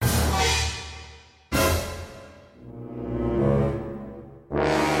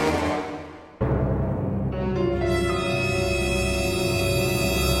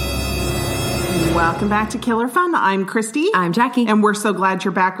Welcome back to Killer Fun. I'm Christy. I'm Jackie. And we're so glad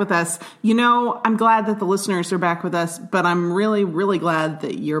you're back with us. You know, I'm glad that the listeners are back with us, but I'm really, really glad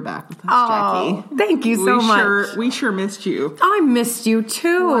that you're back with us, Jackie. Thank you so much. We sure missed you. I missed you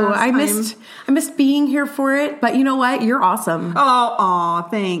too. I missed being here for it, but you know what? You're awesome. Oh,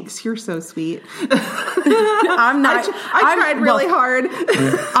 thanks. You're so sweet. I'm not. I tried really hard.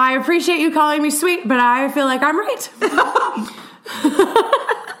 I appreciate you calling me sweet, but I feel like I'm right.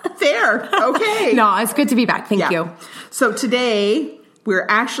 Fair. Okay. No, it's good to be back. Thank you. So today we're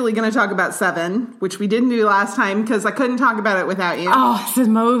actually going to talk about Seven, which we didn't do last time because I couldn't talk about it without you. Oh, this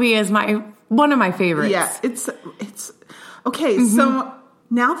movie is one of my favorites. Yeah, it's okay. Mm-hmm. So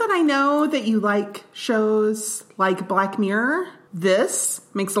now that I know that you like shows like Black Mirror, this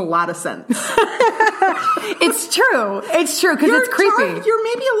makes a lot of sense. It's true. It's true because it's creepy. You're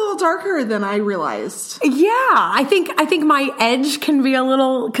maybe a little darker than I realized. Yeah, I think my edge can be a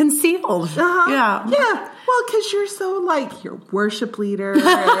little concealed. Uh-huh. Yeah. Well, because you're so like your worship leader, and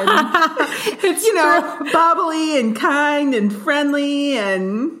it's bubbly and kind and friendly,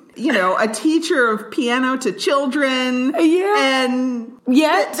 and a teacher of piano to children. Yeah, and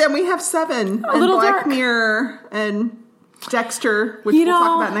yet then we have Seven, a little Black dark. Mirror, and Dexter, which we'll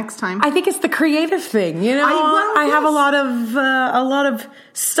talk about next time. I think it's the creative thing. I have a lot of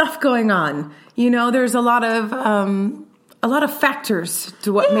stuff going on. There's a lot of factors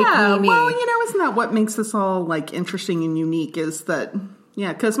to what make me me. Well, isn't that what makes us all like interesting and unique? Is that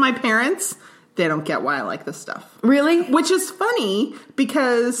because my parents, they don't get why I like this stuff. Really? Which is funny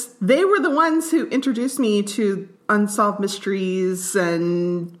because they were the ones who introduced me to unsolved mysteries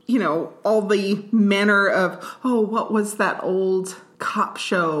and, all the manner of, what was that old cop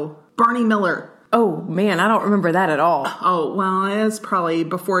show? Barney Miller. Oh, man, I don't remember that at all. Oh, well, it was probably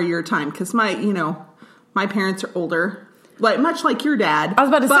before your time because my parents are older, much like your dad. I was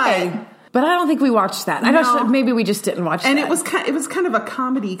about to say. But I don't think we watched that. Maybe we just didn't watch that. And it was kind of a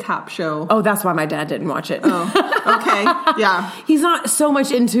comedy cop show. Oh, that's why my dad didn't watch it. Oh, okay. Yeah. He's not so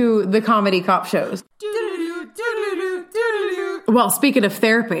much into the comedy cop shows. Well, speaking of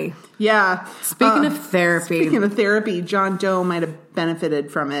therapy. Yeah. Speaking of therapy, John Doe might have benefited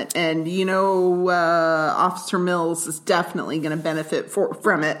from it. And, Officer Mills is definitely going to benefit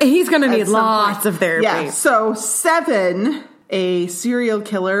from it. He's going to need lots of therapy. Yeah. So, Seven, a serial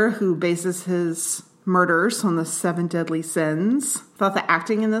killer who bases his murders on the 7 deadly sins. Thought the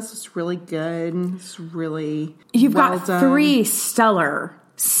acting in this was really good. It's really You've well got done. 3 stellar,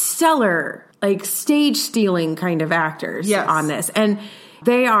 like stage stealing kind of actors on this. And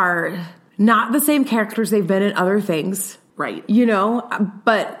they are not the same characters they've been in other things. Right.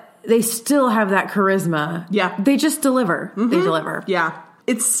 But they still have that charisma. Yeah. They just deliver. Mm-hmm. They deliver. Yeah.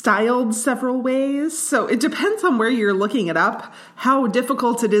 It's styled several ways, so it depends on where you're looking it up, how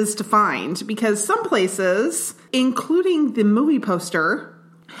difficult it is to find, because some places, including the movie poster,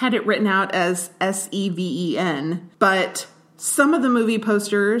 had it written out as S-E-V-E-N, but some of the movie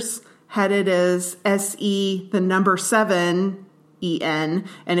posters had it as S-E, the number 7, E-N,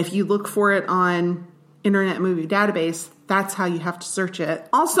 and if you look for it on Internet Movie Database, that's how you have to search it.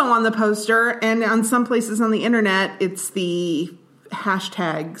 Also on the poster, and on some places on the internet, it's the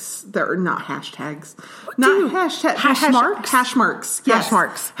hashtags that are not hashtags. Hash marks? Hash marks. Yes. Hash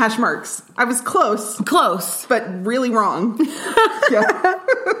marks. Hash marks. I was close. Close. But really wrong.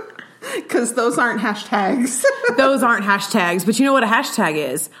 Because those aren't hashtags. Those aren't hashtags. But you know what a hashtag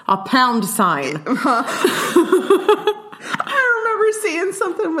is? A pound sign. I remember seeing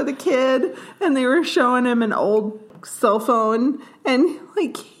something with a kid and they were showing him an old cell phone and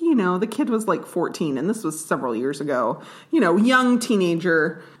the kid was 14 and this was several years ago, young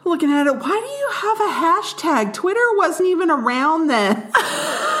teenager looking at it. Why do you have a hashtag? Twitter wasn't even around then.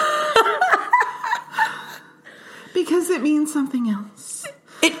 Because it means something else.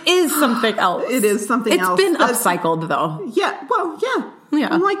 It is something else. It is something else. It's been upcycled though. Yeah. Well, yeah. Yeah.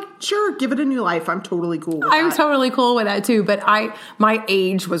 I'm sure, give it a new life. I'm totally cool with that. I'm totally cool with that too, but my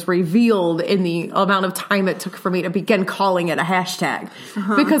age was revealed in the amount of time it took for me to begin calling it a hashtag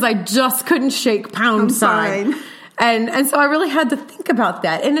because I just couldn't shake pound sign. And so I really had to think about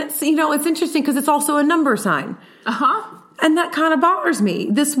that. And it's, it's interesting because it's also a number sign. And that kind of bothers me.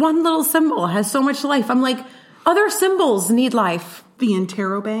 This one little symbol has so much life. I'm like, other symbols need life. The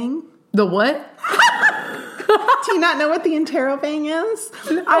interrobang. The what? Do you not know what the interrobang is?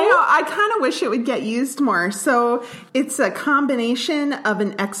 No. I kind of wish it would get used more. So it's a combination of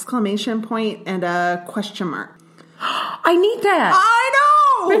an exclamation point and a question mark. I need that. I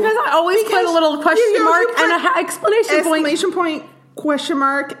know. Because I always put a little question mark and an exclamation point. Exclamation point, question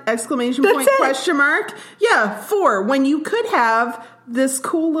mark, exclamation point, question mark. Yeah, 4. When you could have this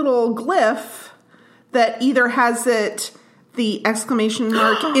cool little glyph that either has the exclamation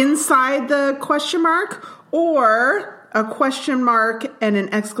mark inside the question mark, or a question mark and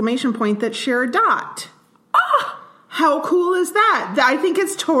an exclamation point that share a dot. How cool is that? I think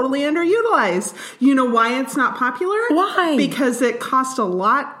it's totally underutilized. You know why it's not popular? Why? Because it cost a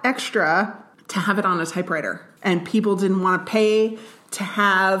lot extra to have it on a typewriter. And people didn't want to pay to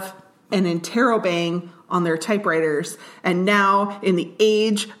have an interrobang on their typewriters. And now, in the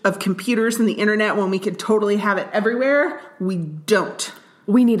age of computers and the internet, when we could totally have it everywhere, we don't.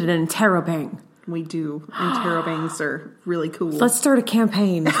 We needed an interrobang. We do. Interrobangs are really cool. Let's start a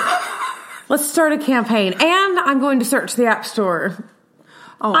campaign. Let's start a campaign. And I'm going to search the App Store.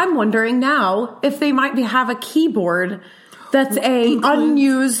 Oh. I'm wondering now if they might have a keyboard that's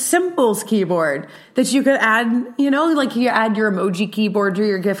unused symbols keyboard that you could add, you know, like you add your emoji keyboard or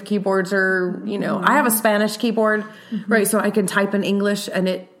your GIF keyboards, or, you know, I have a Spanish keyboard, right? So I can type in English and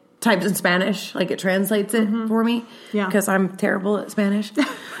it types in Spanish, like it translates it for me. Yeah. Because I'm terrible at Spanish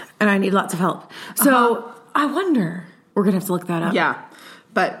and I need lots of help. So I wonder, we're going to have to look that up. Yeah.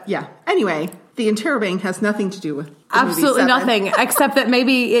 But yeah. Anyway, the interrobang has nothing to do with absolutely nothing, except that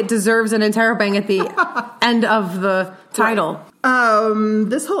maybe it deserves an interrobang at the end of the title. Right.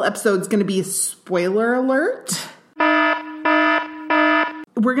 This whole episode's going to be a spoiler alert.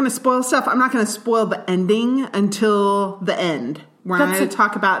 We're going to spoil stuff. I'm not going to spoil the ending until the end. We're not going to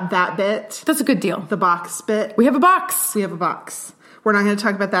talk about that bit. That's a good deal. The box bit. We have a box. We have a box. We're not going to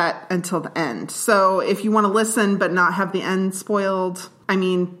talk about that until the end. So if you want to listen but not have the end spoiled, I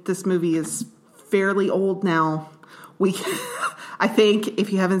mean, this movie is fairly old now. I think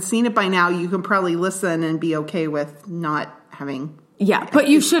if you haven't seen it by now, you can probably listen and be okay with not having. Yeah, but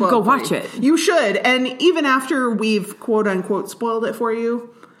you should go watch it. You should. And even after we've quote unquote spoiled it for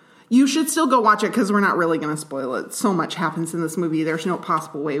you, you should still go watch it, because we're not really going to spoil it. So much happens in this movie. There's no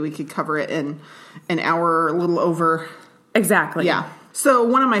possible way we could cover it in an hour or a little over. Exactly. Yeah. So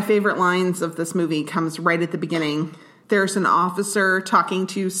one of my favorite lines of this movie comes right at the beginning. There's an officer talking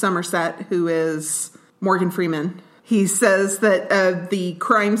to Somerset, who is Morgan Freeman. He says that the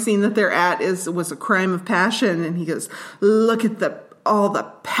crime scene that they're at was a crime of passion. And he goes, look at all the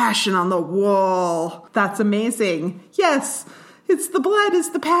passion on the wall. That's amazing. Yes. It's the blood, it's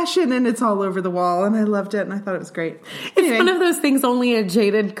the passion, and it's all over the wall. And I loved it, and I thought it was great. Anyway. It's one of those things only a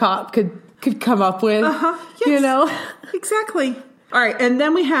jaded cop could come up with, yes, you know? Exactly. All right, and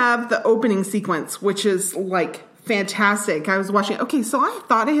then we have the opening sequence, which is, like, fantastic. I was watching. Okay, so I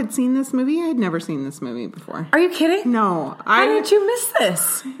thought I had seen this movie. I had never seen this movie before. Are you kidding? No. How did you miss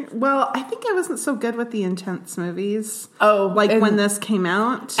this? Well, I think I wasn't so good with the intense movies. Oh. Like when this came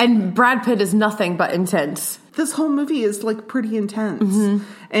out. And Brad Pitt is nothing but intense. This whole movie is like pretty intense. Mm-hmm.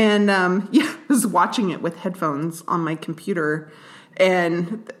 And I was watching it with headphones on my computer,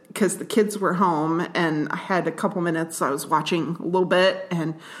 and because the kids were home and I had a couple minutes, I was watching a little bit,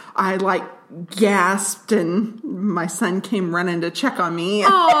 and I like gasped, and my son came running to check on me.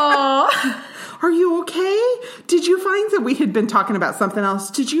 Aww. Are you okay? Did you find that we had been talking about something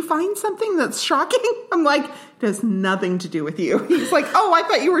else? Did you find something that's shocking? I'm like, it has nothing to do with you. He's like, oh, I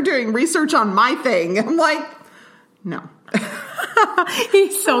thought you were doing research on my thing. I'm like, no.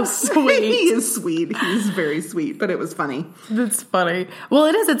 He's so sweet. He is sweet. He's very sweet, but it was funny. That's funny. Well,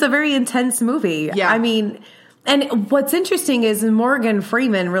 it is. It's a very intense movie. Yeah. I mean, and what's interesting is Morgan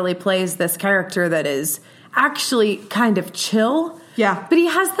Freeman really plays this character that is actually kind of chill. Yeah. But he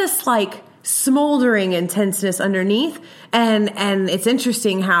has this like smoldering intenseness underneath. And it's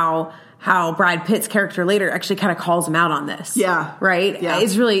interesting how Brad Pitt's character later actually kind of calls him out on this. Yeah. Right? Yeah.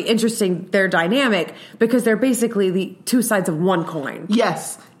 It's really interesting, their dynamic, because they're basically the two sides of one coin.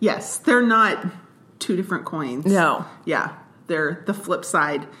 Yes. Yes. They're not two different coins. No. Yeah. They're the flip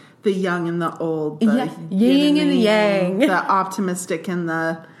side. The young and the old. The yin and the yang. The optimistic and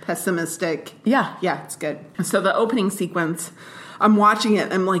the pessimistic. Yeah. Yeah, it's good. So the opening sequence, I'm watching it,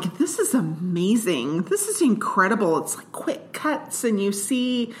 and I'm like, this is amazing. This is incredible. It's like quick cuts, and you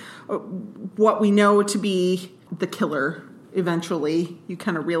see what we know to be the killer. Eventually, you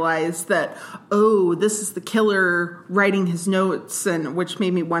kind of realize that, oh, this is the killer writing his notes, and which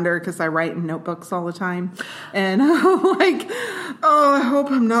made me wonder, because I write in notebooks all the time. And I'm like, oh, I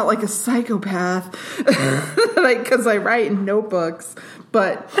hope I'm not like a psychopath, like, because I write in notebooks.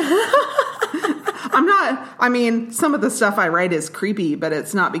 But I'm not. I mean, some of the stuff I write is creepy, but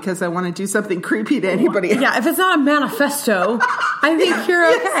it's not because I want to do something creepy to anybody else. Yeah, if it's not a manifesto, I think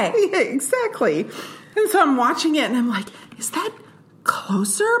you're okay. Yeah, exactly. And so I'm watching it, and I'm like, is that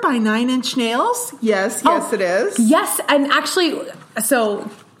Closer by Nine Inch Nails? Yes, it is. Yes, and actually, so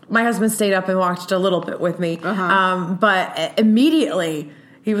my husband stayed up and watched a little bit with me, but immediately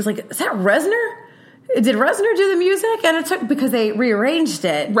he was like, is that Reznor? Did Reznor do the music? And it took, because they rearranged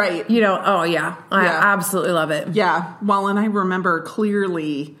it. Right. You know, oh yeah. I absolutely love it. Yeah. Well, and I remember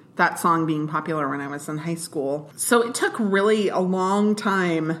clearly that song being popular when I was in high school. So it took really a long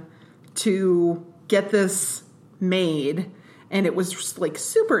time to get this made. And it was just like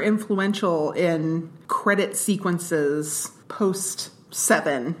super influential in credit sequences post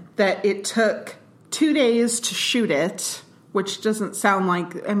 7, that it took 2 days to shoot it, which doesn't sound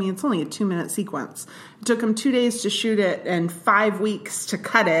like, I mean, it's only a 2-minute sequence. It took them 2 days to shoot it and 5 weeks to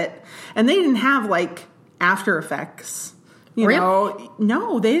cut it. And they didn't have like After Effects, you know?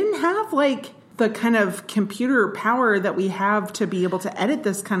 No, they didn't have like the kind of computer power that we have to be able to edit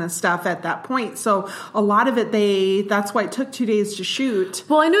this kind of stuff at that point. So a lot of it, that's why it took 2 days to shoot.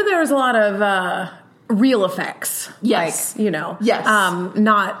 Well, I know there was a lot of real effects. Yes. Like, you know. Yes.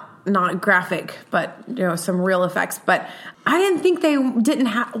 Not graphic, but, you know, some real effects. But I didn't think they didn't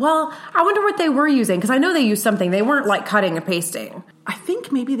have, well, I wonder what they were using, because I know they used something. They weren't like cutting and pasting. I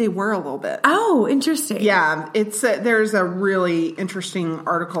think maybe they were a little bit. Oh, interesting. Yeah. There's a really interesting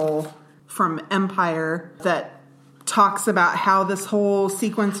article from Empire that talks about how this whole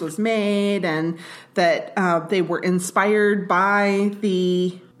sequence was made, and that they were inspired by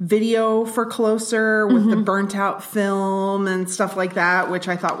the video for Closer with the burnt out film and stuff like that, which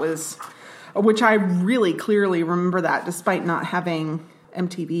I really clearly remember that, despite not having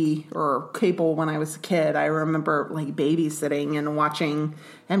MTV or cable when I was a kid. I remember like babysitting and watching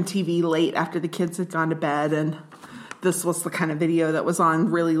MTV late after the kids had gone to bed, and this was the kind of video that was on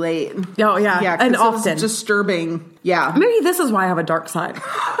really late. Oh, yeah. Yeah, and it often. was disturbing. Yeah. Maybe this is why I have a dark side.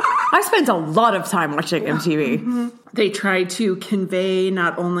 I spent a lot of time watching MTV. Mm-hmm. They tried to convey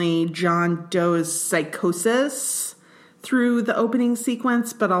not only John Doe's psychosis through the opening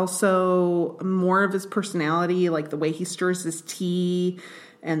sequence, but also more of his personality, like the way he stirs his tea,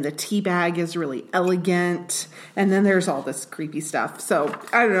 and the tea bag is really elegant. And then there's all this creepy stuff. So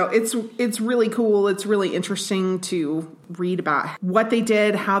I don't know. It's really cool. It's really interesting to read about what they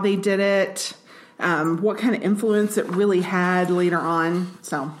did, how they did it, what kind of influence it really had later on.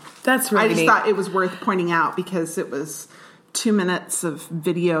 So that's really neat. Thought it was worth pointing out, because it was 2 minutes of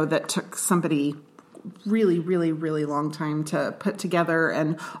video that took somebody really, really, really long time to put together,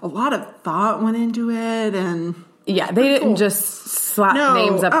 and a lot of thought went into it. And yeah, they didn't just slap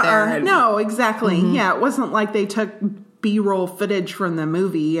names up there. No, exactly. Mm-hmm. Yeah, it wasn't like they took B-roll footage from the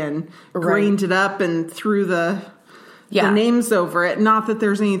movie and grained it up and threw the names over it. Not that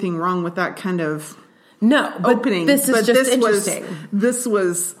there's anything wrong with that kind of opening. This is just interesting. This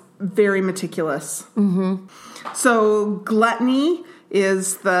was very meticulous. Mm-hmm. So gluttony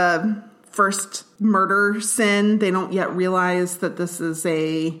is the first murder sin. They don't yet realize that this is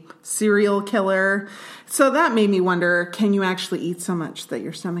a serial killer. So that made me wonder, can you actually eat so much that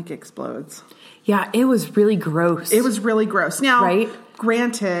your stomach explodes? Yeah, it was really gross. It was really gross. Now,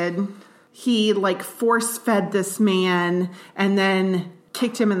 granted, he like force-fed this man and then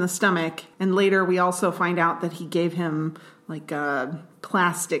kicked him in the stomach. And later we also find out that he gave him like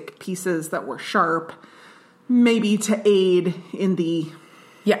plastic pieces that were sharp, maybe to aid in the...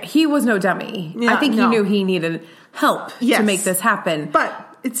 Yeah, he was no dummy. Yeah, I think he knew he needed help to make this happen.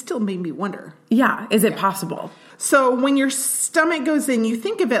 But it still made me wonder. Yeah, is it possible? So when your stomach goes in, you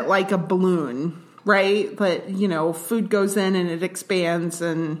think of it like a balloon, right? But, you know, food goes in and it expands,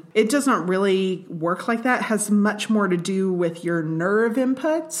 and it doesn't really work like that. It has much more to do with your nerve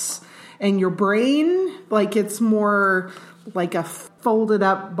inputs and your brain. Like, it's more like a folded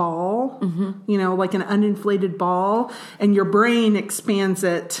up ball, you know, like an uninflated ball, and your brain expands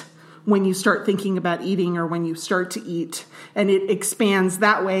it when you start thinking about eating or when you start to eat, and it expands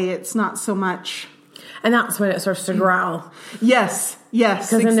that way. It's not so much. And that's when it starts to growl. Yes, because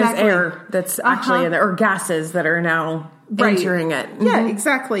then there's air that's actually in there, or gases that are now entering it. Mm-hmm. Yeah,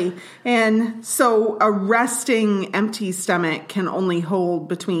 exactly. And so a resting empty stomach can only hold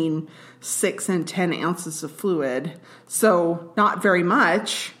between 6 and 10 ounces of fluid. So not very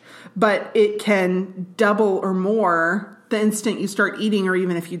much, but it can double or more the instant you start eating, or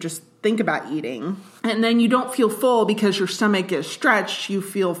even if you just think about eating. And then you don't feel full because your stomach is stretched. You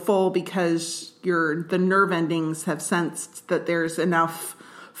feel full because the nerve endings have sensed that there's enough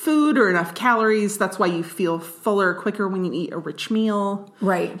food or enough calories. That's why you feel fuller quicker when you eat a rich meal.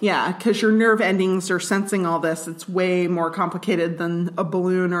 Right. Yeah, because your nerve endings are sensing all this. It's way more complicated than a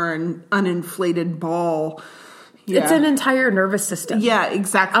balloon or an uninflated ball. Yeah. It's an entire nervous system. Yeah,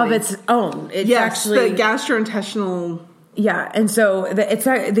 exactly. Of its own. It's actually the gastrointestinal. Yeah, and so it's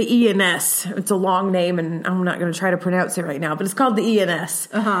the ENS. It's a long name, and I'm not going to try to pronounce it right now, but it's called the ENS.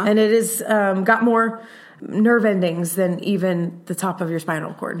 And it is got more nerve endings than even the top of your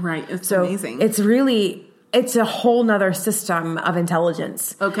spinal cord. Right. It's amazing. It's a whole nother system of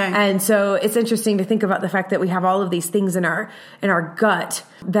intelligence. Okay. And so it's interesting to think about the fact that we have all of these things in our gut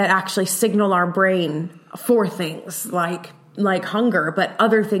that actually signal our brain for things like hunger, but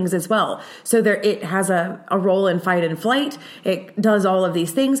other things as well. So it has a role in fight and flight. It does all of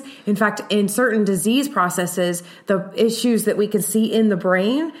these things. In fact, in certain disease processes, the issues that we can see in the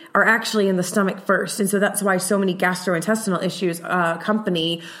brain are actually in the stomach first. And so that's why so many gastrointestinal issues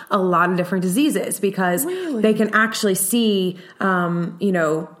accompany a lot of different diseases, because they can actually see,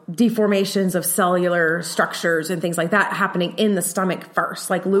 deformations of cellular structures and things like that happening in the stomach first,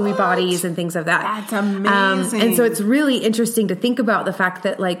 like Lewy bodies and things of that. That's amazing. And so it's really interesting to think about the fact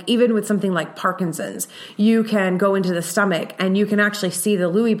that, like, even with something like Parkinson's, you can go into the stomach and you can actually see the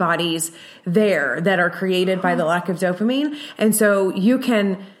Lewy bodies there that are created by the lack of dopamine. And so you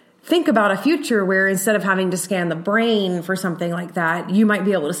can think about a future where instead of having to scan the brain for something like that, you might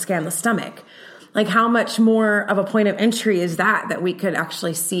be able to scan the stomach. Like, how much more of a point of entry is that we could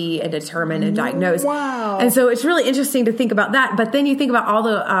actually see and determine and diagnose? Wow. And so it's really interesting to think about that. But then you think about all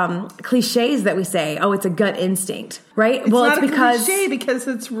the cliches that we say, oh, it's a gut instinct, right? It's cliche because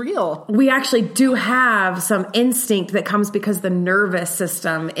it's real. We actually do have some instinct that comes because the nervous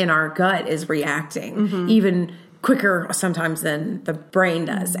system in our gut is reacting even quicker sometimes than the brain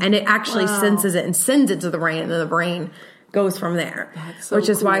does. And it actually senses it and sends it to the brain, and then the brain goes from there. Which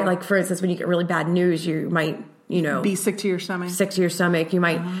is why, like, for instance, when you get really bad news, you might, be sick to your stomach. You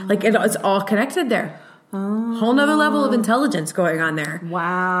might, it's all connected there. Whole nother level of intelligence going on there.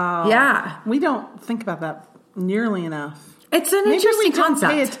 Wow. Yeah. We don't think about that nearly enough. It's an interesting concept.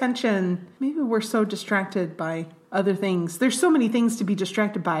 Maybe we don't pay attention. Maybe we're so distracted by other things. There's so many things to be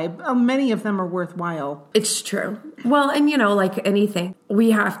distracted by. Many of them are worthwhile. It's true. Well, and like anything,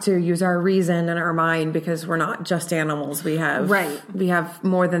 we have to use our reason and our mind because we're not just animals. We have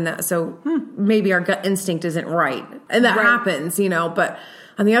more than that. So maybe our gut instinct isn't right. And that happens, but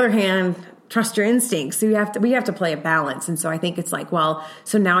on the other hand, trust your instincts. So we have to play a balance. And so I think it's like, well,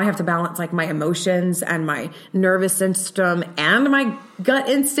 so now I have to balance like my emotions and my nervous system and my gut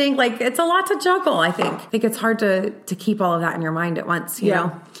instinct. Like, it's a lot to juggle, I think. I think it's hard to keep all of that in your mind at once, you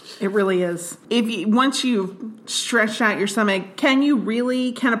know? It really is. Once you stretch out your stomach, can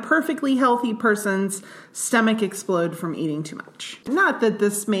a perfectly healthy person's stomach explode from eating too much? Not that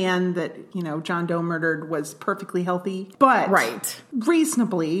this man that, John Doe murdered was perfectly healthy, but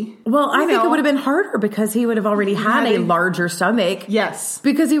reasonably. Well, I think it would have been harder because he would have already had a larger stomach. Yes.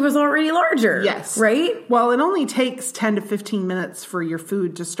 Because he was already larger. Yes. Right? Well, it only takes 10 to 15 minutes for your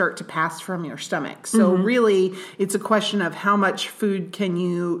food to start to pass from your stomach. So really, it's a question of how much food can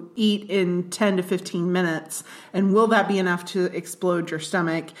you eat in 10 to 15 minutes, and will that be enough to explode your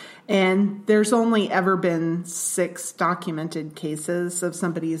stomach? And there's only ever been 6 documented cases of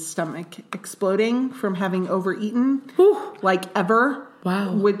somebody's stomach exploding from having overeaten. Whew. Like, ever.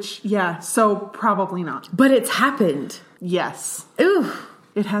 Wow. So probably not. But it's happened. Yes. Ooh.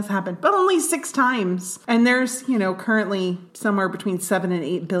 It has happened, but only 6 times. And there's, currently somewhere between 7 and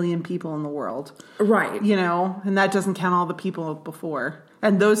 8 billion people in the world. Right. And that doesn't count all the people before.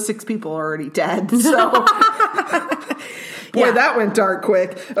 And those 6 people are already dead. So, boy, that went dark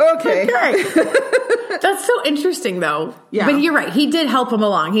quick. Okay. That's so interesting, though. Yeah. But you're right. He did help him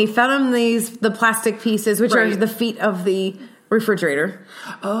along. He fed him the plastic pieces, which are the feet of the refrigerator.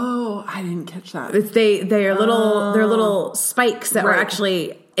 Oh, I didn't catch that. They're little spikes that were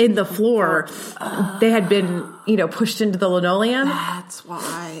actually in the floor. They had been, pushed into the linoleum. That's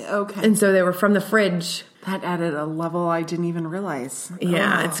why. Okay. And so they were from the fridge. That added a level I didn't even realize.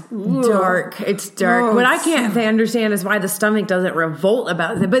 Yeah, it's dark. It's dark. What I can't understand is why the stomach doesn't revolt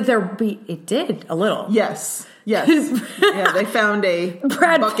about it. But it did a little. Yes. Yeah, they found a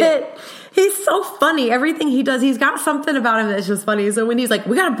Brad bucket. Pitt. He's so funny. Everything he does, he's got something about him that's just funny. So when he's like,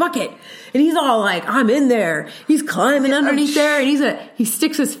 we got a bucket. And he's all like, I'm in there. He's climbing underneath there. And he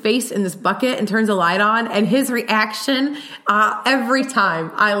sticks his face in this bucket and turns a light on. And his reaction, every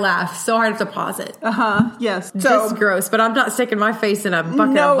time I laugh so hard I have to pause it. Yes. Just gross. But I'm not sticking my face in a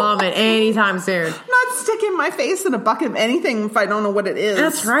bucket of vomit anytime soon. Not sticking my face in a bucket of anything if I don't know what it is.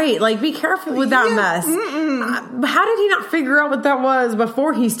 That's right. Like, be careful with that mess. How did he not figure out what that was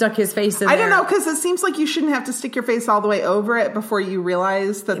before he stuck his face in there? I don't know, because it seems like you shouldn't have to stick your face all the way over it before you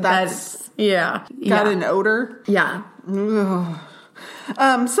realize that's got an odor. Yeah.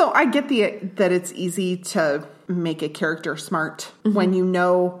 So I get that it's easy to make a character smart when you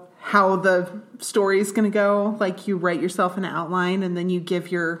know how the story is going to go. Like, you write yourself an outline and then you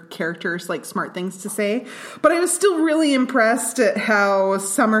give your characters like smart things to say. But I was still really impressed at how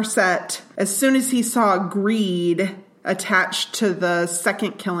Somerset, as soon as he saw greed attached to the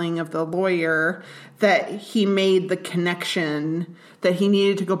second killing of the lawyer, that he made the connection that he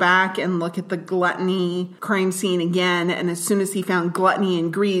needed to go back and look at the gluttony crime scene again. And as soon as he found gluttony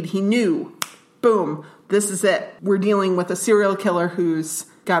and greed, he knew, boom, this is it. We're dealing with a serial killer who's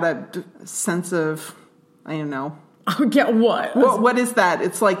got a sense of, I don't know. Get what? What is that?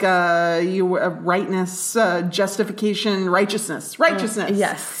 It's like a rightness, justification, righteousness.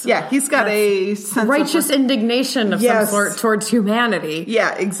 Yes. Yeah, he's got a sense righteous of indignation of some sort towards humanity.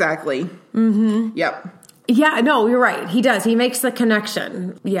 Yeah, exactly. Mm-hmm. Yep. Yeah, no, you're right. He does. He makes the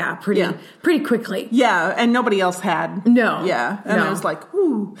connection. Yeah, pretty quickly. Yeah, and nobody else had. No. Yeah, and I was like,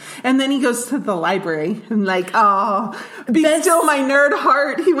 ooh. And then he goes to the library and like, oh, still my nerd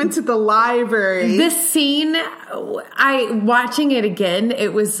heart. He went to the library. This scene, watching it again,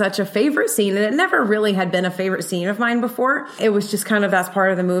 it was such a favorite scene, and it never really had been a favorite scene of mine before. It was just kind of that's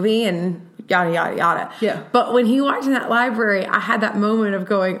part of the movie and yada, yada, yada. Yeah. But when he walked in that library, I had that moment of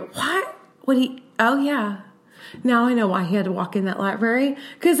going, what? Oh, yeah. Now I know why he had to walk in that library.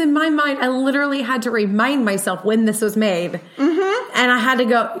 Because in my mind, I literally had to remind myself when this was made. Mm-hmm. And I had to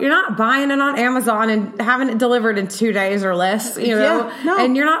go, you're not buying it on Amazon and having it delivered in 2 days or less, you know? Yeah, no.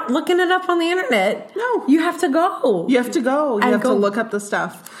 And you're not looking it up on the internet. No. You have to go. You have to go. You have to look up the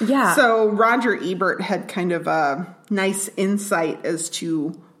stuff. Yeah. So Roger Ebert had kind of a nice insight as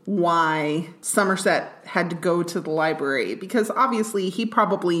to why Somerset had to go to the library, because obviously he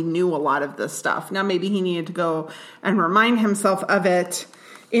probably knew a lot of this stuff. Now maybe he needed to go and remind himself of it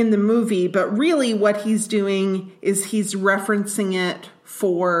in the movie, but really what he's doing is he's referencing it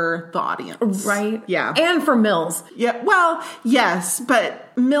for the audience. Right. Yeah. And for Mills. Yeah. Well, yes,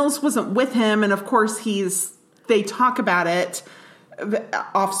 but Mills wasn't with him, and of course they talk about it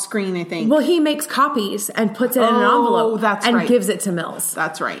off screen, I think. Well, he makes copies and puts it in an envelope and gives it to Mills.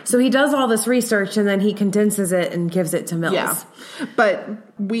 That's right. So he does all this research and then he condenses it and gives it to Mills. Yeah. But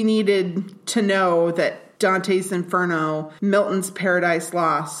we needed to know that Dante's Inferno, Milton's Paradise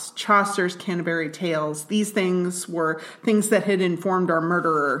Lost, Chaucer's Canterbury Tales, these things were things that had informed our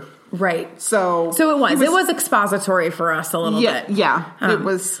murderer. Right. So it was expository for us a little bit. Yeah. It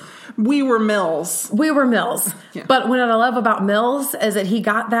was. We were Mills. Yeah. But what I love about Mills is that he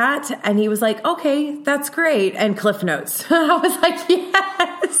got that and he was like, okay, that's great. And Cliff Notes. I was like,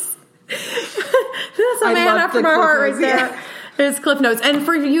 yes. That's a man after my heart right there. Yeah. It's Cliff Notes. And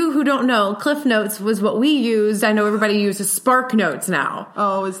for you who don't know, Cliff Notes was what we used. I know everybody uses Spark Notes now.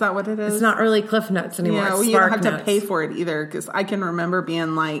 Oh, is that what it is? It's not really Cliff Notes anymore. Yeah, it's you don't Spark have Notes. to pay for it either, because I can remember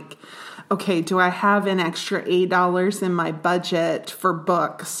being like, okay, do I have an extra $8 in my budget for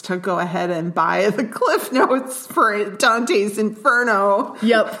books to go ahead and buy the Cliff Notes for Dante's Inferno?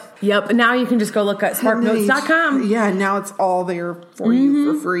 Yep. Now you can just go look at sparknotes.com. Yeah, now it's all there for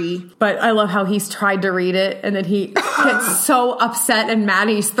you for free. But I love how he's tried to read it and then he gets so upset and mad.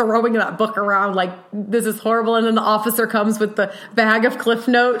 He's throwing that book around like, this is horrible. And then the officer comes with the bag of Cliff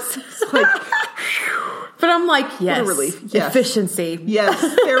Notes. It's like, but I'm like, yes, what a relief. Yes. Efficiency. Yes,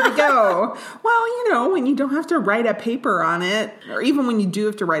 there we go. Well, when you don't have to write a paper on it, or even when you do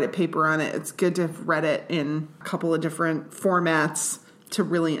have to write a paper on it, it's good to have read it in a couple of different formats to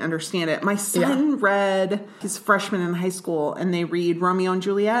really understand it. My son read, he's a freshman in high school, and they read Romeo and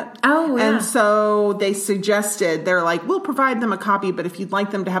Juliet. Oh, yeah. And so they suggested, they're like, we'll provide them a copy, but if you'd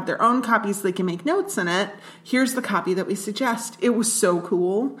like them to have their own copy so they can make notes in it, here's the copy that we suggest. It was so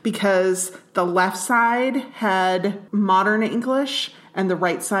cool because the left side had modern English and the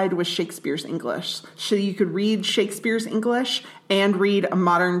right side was Shakespeare's English. So you could read Shakespeare's English and read a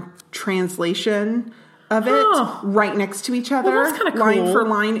modern translation of it right next to each other. Well, that's kind of cool. Line for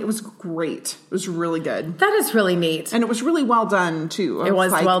line. It was great. It was really good. That is really neat. And it was really well done, too. It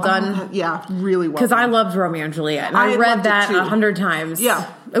was well done? Yeah, really well done. Because I loved Romeo and Juliet. And I read that 100 times.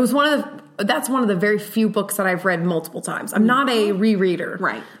 Yeah. It was that's one of the very few books that I've read multiple times. I'm not a rereader.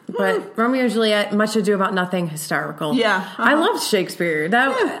 Right. But Romeo and Juliet, Much Ado About Nothing, hysterical. Yeah. I loved Shakespeare.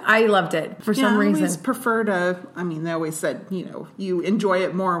 I loved it for some reason. I always prefer they always said, you enjoy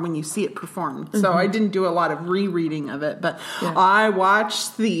it more when you see it performed. So I didn't do a lot of rereading of it, but I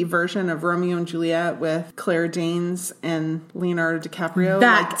watched the version of Romeo and Juliet with Claire Danes and Leonardo DiCaprio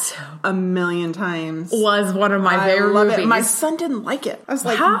a million times. Was one of my favorite movies. It. My son didn't like it. I was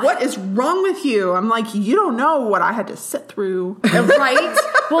like, what is wrong with you? I'm like, you don't know what I had to sit through. Right?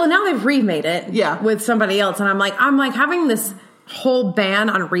 Well, now they've remade it with somebody else. And I'm like having this whole ban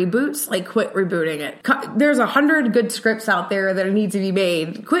on reboots, like quit rebooting it. There's 100 good scripts out there that need to be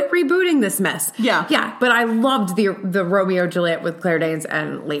made. Quit rebooting this mess. Yeah. Yeah. But I loved the Romeo and Juliet with Claire Danes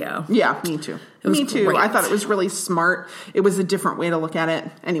and Leo. Yeah, me too. Me too. Great. I thought it was really smart. It was a different way to look at it.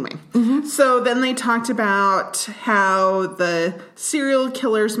 Anyway. So then they talked about how the serial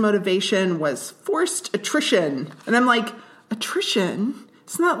killer's motivation was forced attrition. And I'm like, attrition?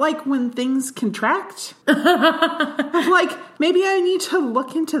 It's not like when things contract. I'm like, maybe I need to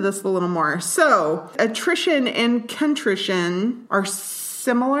look into this a little more. So, attrition and contrition are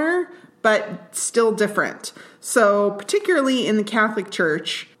similar, but still different. So, particularly in the Catholic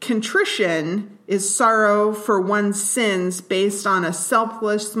Church, contrition is sorrow for one's sins based on a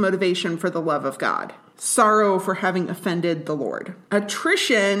selfless motivation for the love of God. Sorrow for having offended the Lord.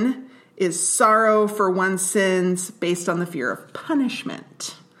 Attrition is sorrow for one's sins based on the fear of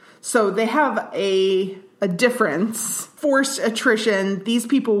punishment. So they have a difference. Forced attrition, these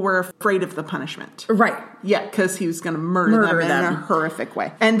people were afraid of the punishment. Right. Yeah, because he was going to murder them in a horrific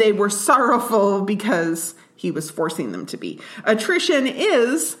way. And they were sorrowful because he was forcing them to be. Attrition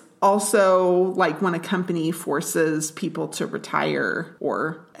is also like when a company forces people to retire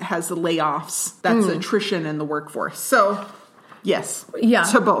or has layoffs. That's attrition in the workforce. So... yes. Yeah.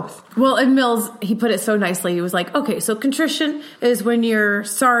 To both. Well, in Mills, he put it so nicely. He was like, okay, so contrition is when you're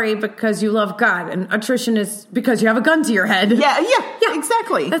sorry because you love God, and attrition is because you have a gun to your head. Yeah,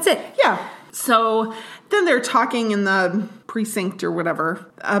 exactly. That's it. Yeah. So then they're talking in the precinct or whatever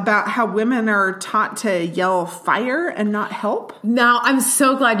about how women are taught to yell fire and not help. Now, I'm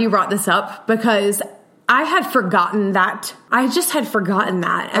so glad you brought this up because I had forgotten that. I just had forgotten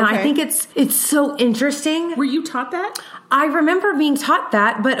that. And I think it's so interesting. Were you taught that? I remember being taught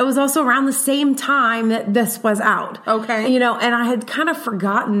that, but it was also around the same time that this was out. Okay. You know, and I had kind of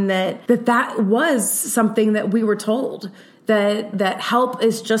forgotten that was something that we were told. That help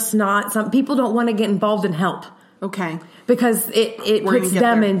is just not some people don't want to get involved in help. Okay. Because it puts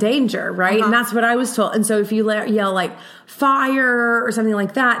them in danger, right? And that's what I was told. And so if you yell like fire or something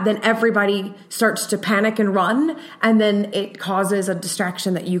like that, then everybody starts to panic and run. And then it causes a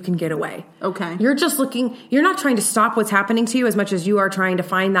distraction that you can get away. Okay. You're not trying to stop what's happening to you as much as you are trying to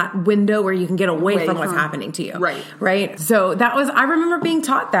find that window where you can get away from what's happening to you. Right. Right. So I remember being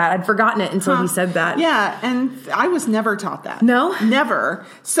taught that. I'd forgotten it until he said that. Yeah. And I was never taught that. No? Never.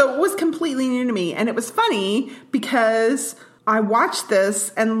 So it was completely new to me. And it was funny because I watched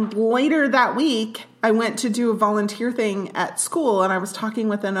this, and later that week, I went to do a volunteer thing at school, and I was talking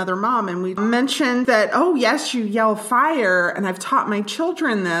with another mom, and we mentioned that, oh, yes, you yell fire, and I've taught my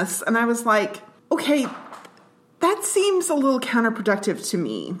children this. And I was like, okay, that seems a little counterproductive to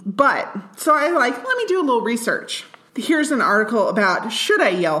me. But, so I let me do a little research. Here's an article about should I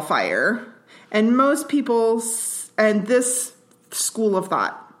yell fire? And most people, and this school of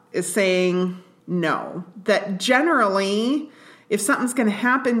thought is saying no. That generally, if something's going to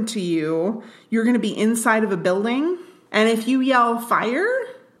happen to you, you're going to be inside of a building. And if you yell fire,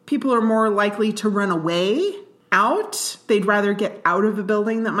 people are more likely to run away out. They'd rather get out of a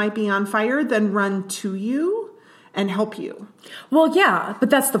building that might be on fire than run to you and help you. Well, yeah, but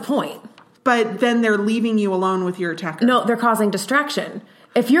that's the point. But then they're leaving you alone with your attacker. No, they're causing distraction.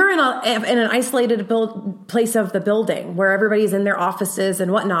 If you're in an isolated place of the building where everybody's in their offices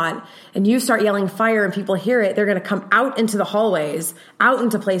and whatnot, and you start yelling fire and people hear it, they're going to come out into the hallways, out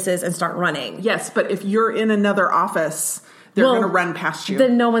into places, and start running. Yes, but if you're in another office, they're going to run past you.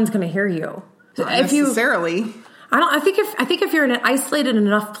 Then no one's going to hear you. Not necessarily. I think if you're in an isolated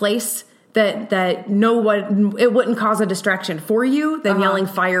enough place that no one, it wouldn't cause a distraction for you, then yelling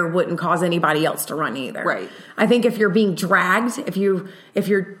fire wouldn't cause anybody else to run either. Right. I think if you're being dragged, if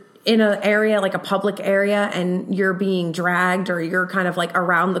you're in an area, like a public area, and you're being dragged, or you're kind of like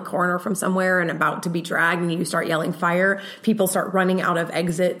around the corner from somewhere and about to be dragged, and you start yelling fire, people start running out of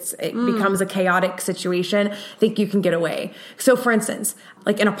exits. It becomes a chaotic situation. I think you can get away. So for instance,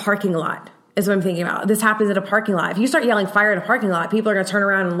 like in a parking lot, is what I'm thinking about. This happens at a parking lot. If you start yelling fire at a parking lot, people are going to turn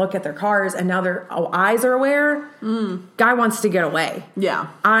around and look at their cars, and now their eyes are aware. Guy wants to get away. Yeah.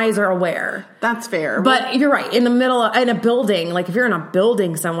 Eyes are aware. That's fair. But you're right. In the middle in a building, like if you're in a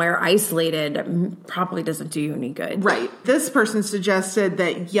building somewhere isolated, probably doesn't do you any good. Right. This person suggested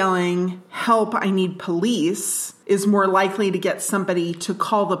that yelling, help, I need police, is more likely to get somebody to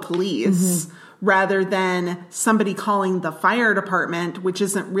call the police. Rather than somebody calling the fire department, which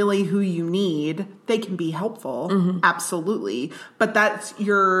isn't really who you need. They can be helpful, absolutely. But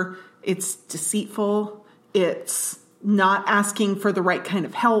it's deceitful. It's not asking for the right kind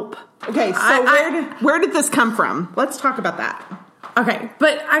of help. Okay, so where did this come from? Let's talk about that. Okay,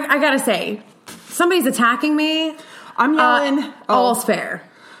 but I gotta say, somebody's attacking me. I'm yelling. All's fair.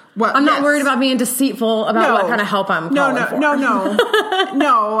 Well, I'm not worried about being deceitful about what kind of help I'm calling for. No.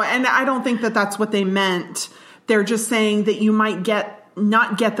 No, and I don't think that that's what they meant. They're just saying that you might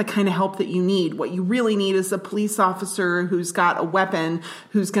not get the kind of help that you need. What you really need is a police officer who's got a weapon,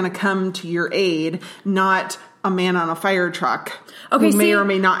 who's going to come to your aid, not a man on a fire truck who may or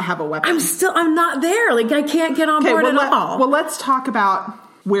may not have a weapon. I'm not there. Like, I can't get on board at all. Well, let's talk about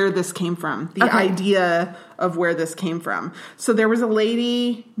where this came from, the idea of where this came from. So there was a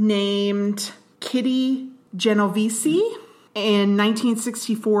lady named Kitty Genovese in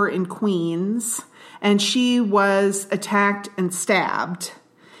 1964 in Queens, and she was attacked and stabbed.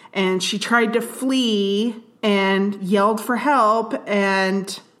 And she tried to flee and yelled for help,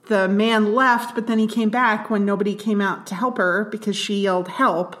 and the man left, but then he came back when nobody came out to help her because she yelled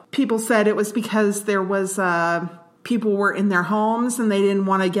help. People said it was because there was people were in their homes and they didn't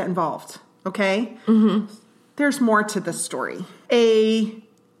want to get involved. Okay? Mm-hmm. There's more to this story. A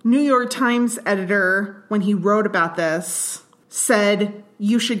New York Times editor, when he wrote about this, said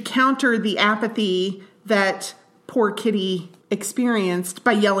you should counter the apathy that poor Kitty experienced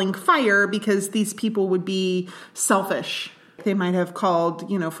by yelling fire because these people would be selfish. They might have called,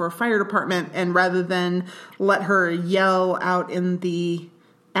 for a fire department, and rather than let her yell out in the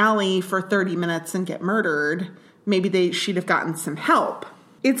alley for 30 minutes and get murdered, maybe she'd have gotten some help.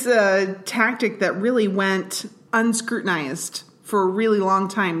 It's a tactic that really went unscrutinized for a really long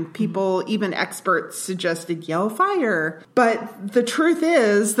time. People, even experts, suggested yell fire. But the truth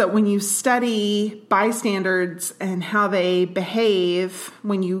is that when you study bystanders and how they behave,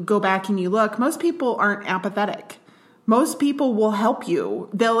 when you go back and you look, most people aren't apathetic. Most people will help you.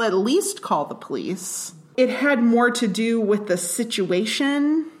 They'll at least call the police. It had more to do with the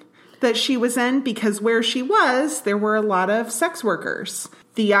situation that she was in, because where she was, there were a lot of sex workers.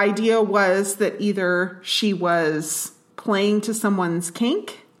 The idea was that either she was playing to someone's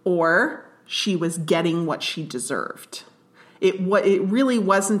kink or she was getting what she deserved. It really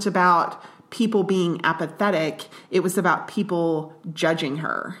wasn't about people being apathetic. It was about people judging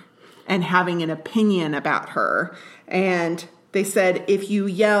her and having an opinion about her. And they said if you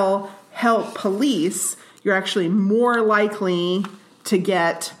yell, help police, you're actually more likely to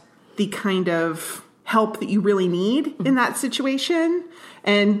get the kind of help that you really need in that situation.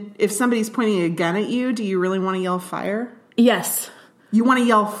 And if somebody's pointing a gun at you, do you really want to yell fire? Yes. You want to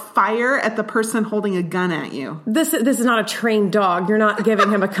yell fire at the person holding a gun at you. This is not a trained dog. You're not giving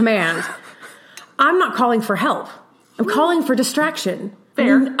him a command. I'm not calling for help. I'm calling for distraction.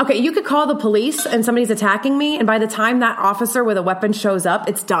 Fair. Okay, you could call the police and somebody's attacking me, and by the time that officer with a weapon shows up,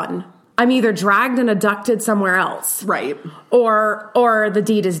 it's done. I'm either dragged and abducted somewhere else. Right. Or the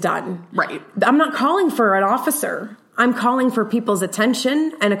deed is done. Right. I'm not calling for an officer. I'm calling for people's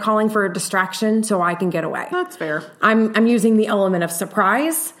attention and calling for a distraction so I can get away. That's fair. I'm using the element of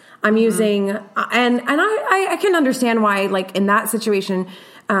surprise. I'm using, and I can understand why, like, in that situation,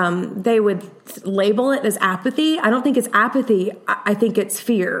 they would label it as apathy. I don't think it's apathy. I think it's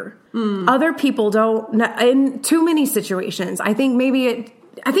fear. Other people don't, in too many situations. I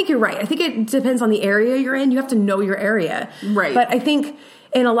think you're right. I think it depends on the area you're in. You have to know your area. Right. But I think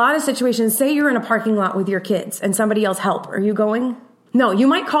in a lot of situations, say you're in a parking lot with your kids and somebody else help. Are you going? No, you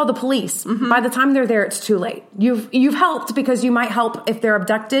might call the police. Mm-hmm. By the time they're there, it's too late. You've helped because you might help if they're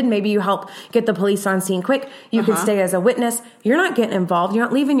abducted. Maybe you help get the police on scene quick. You can stay as a witness. You're not getting involved. You're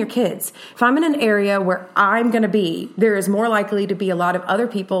not leaving your kids. If I'm in an area where I'm going to be, there is more likely to be a lot of other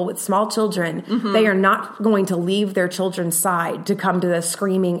people with small children. Mm-hmm. They are not going to leave their children's side to come to the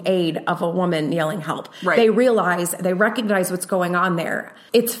screaming aid of a woman yelling help. Right. They recognize what's going on there.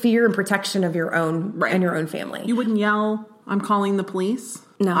 It's fear and protection of your own and your own family. You wouldn't yell, I'm calling the police?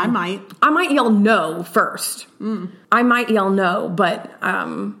 No. I might yell no first. I might yell no, but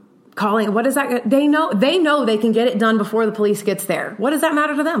calling, what is that? They know they can get it done before the police gets there. What does that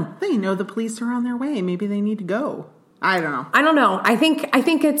matter to them? They know the police are on their way. Maybe they need to go. I don't know. I think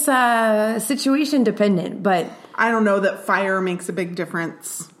it's situation dependent, but I don't know that fire makes a big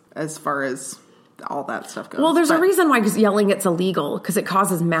difference as far as all that stuff goes. Well, there's a reason why yelling it's illegal, because it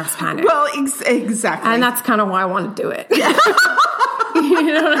causes mass panic. Well, exactly. And that's kind of why I want to do it. Yeah.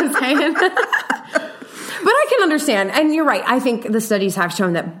 You know what I'm saying? But I can understand. And you're right. I think the studies have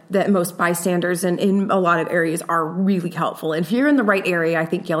shown that most bystanders in a lot of areas are really helpful. And if you're in the right area, I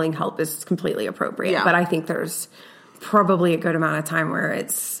think yelling help is completely appropriate. Yeah. But I think there's probably a good amount of time where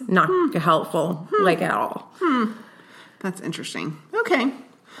it's not helpful, like at all. That's interesting. Okay.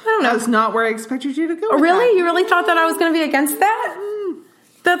 I don't know. That's not where I expected you to go. Oh, really? That. You really thought that I was going to be against that?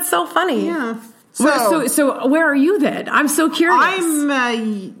 That's so funny. Yeah. So where are you then? I'm so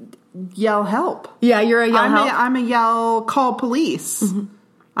curious. yell help. Yeah, you're a yell help. I'm a yell call police. Mm-hmm.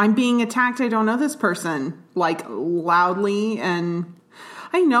 I'm being attacked. I don't know this person. Like, loudly. And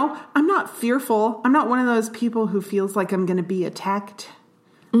I know I'm not fearful. I'm not one of those people who feels like I'm going to be attacked.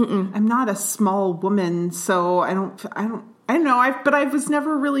 Mm-mm. I'm not a small woman, so I don't know. But I was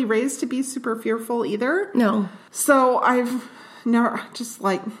never really raised to be super fearful either. No. So I've never just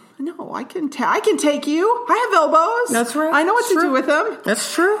like, no, I can take you. I have elbows. That's right. I know what to do with them.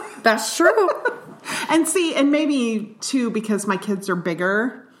 That's true. That's true. And maybe too, because my kids are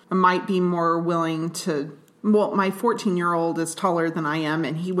bigger, I might be more willing to. Well, my 14-year-old is taller than I am,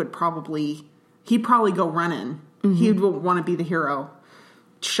 and he'd probably go running. Mm-hmm. He'd want to be the hero.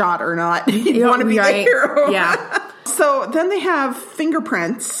 Shot or not, he'd want to be the hero. Yeah. So then they have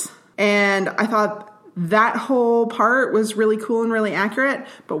fingerprints, and I thought that whole part was really cool and really accurate,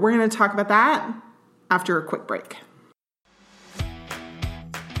 but we're going to talk about that after a quick break.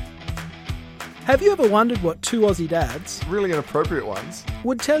 Have you ever wondered what two Aussie dads, really inappropriate ones,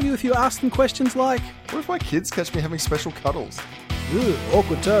 would tell you if you asked them questions like, what if my kids catch me having special cuddles? Ooh,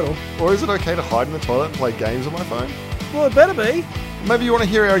 awkward turtle. Or is it okay to hide in the toilet and play games on my phone? Well, it better be. Maybe you want to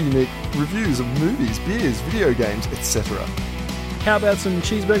hear our unique reviews of movies, beers, video games, etc. How about some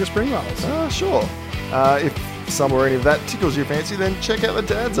cheeseburger spring rolls? Sure. If some or any of that tickles your fancy, then check out the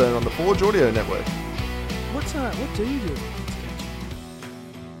Dad Zone on the Forge Audio Network. What do you do?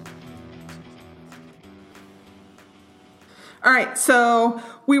 All right, so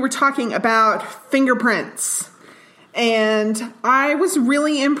we were talking about fingerprints, and I was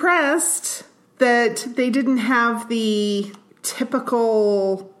really impressed that they didn't have the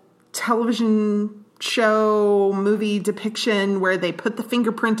typical television show movie depiction where they put the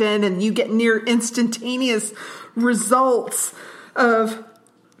fingerprint in and you get near instantaneous results of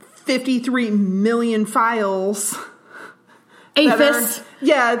 53 million files. APHIS.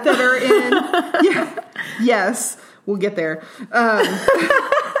 That are in. Yeah, yes, we'll get there.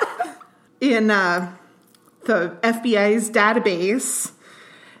 In the FBI's database,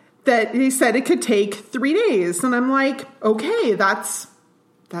 that he said it could take 3 days. And I'm like, okay, that's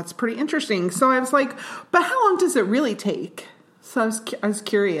pretty interesting. So I was like, but how long does it really take? So I was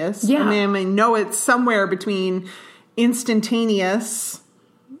curious. Yeah. I know it's somewhere between instantaneous,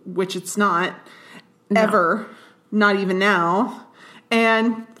 which it's not ever, not even now,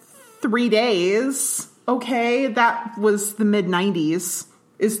 and 3 days. Okay, that was the mid-90s.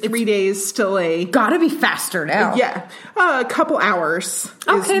 Is 3 days still a... Gotta be faster now. Yeah. A couple hours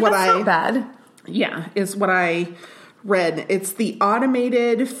okay, that's not bad. Yeah, is what I read. It's the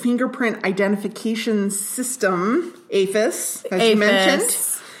Automated Fingerprint Identification System, APHIS, as you mentioned.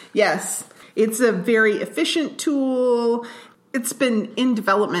 Yes. It's a very efficient tool. It's been in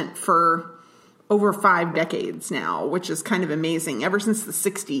development for over 5 decades now, which is kind of amazing. Ever since the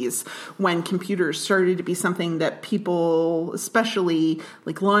 60s, when computers started to be something that people, especially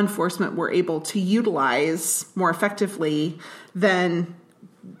like law enforcement, were able to utilize more effectively, then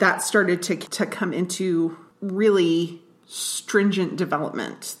that started to come into really stringent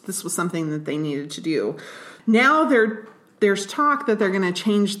development. This was something that they needed to do. Now there's talk that they're going to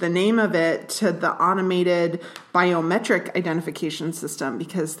change the name of it to the Automated Biometric Identification System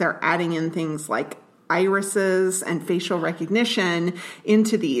because they're adding in things like irises and facial recognition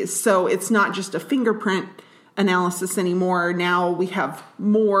into these. So it's not just a fingerprint analysis anymore. Now we have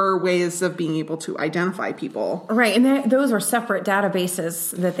more ways of being able to identify people. Right, and those were separate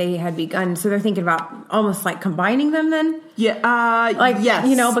databases that they had begun. So they're thinking about almost like combining them then? Yeah,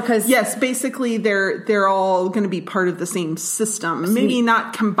 yes. Because... Yes, basically they're all going to be part of the same system. Sweet. Maybe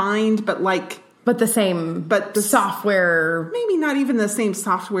not combined, but like... But the same software. Maybe not even the same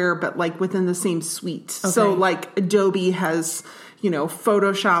software, but like within the same suite. Okay. So like Adobe has...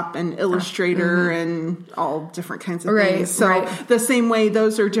 Photoshop and Illustrator and all different kinds of things. So the same way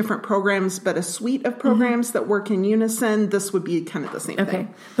those are different programs, but a suite of programs that work in unison, this would be kind of the same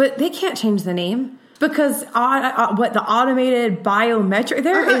thing. But they can't change the name because the Automated Biometric,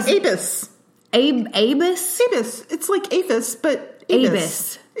 is ABIS. ABIS? ABIS. It's like APHIS, but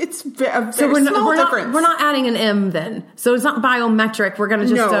ABIS. It's a very small difference. We're not adding an M then. So it's not biometric. We're going to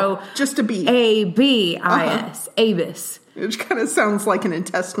just go... just a B. ABIS. ABIS. Which kind of sounds like an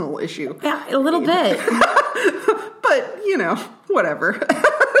intestinal issue. Yeah, a little bit. But, whatever.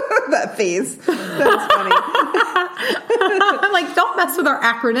 That phase. That's funny. I'm like, don't mess with our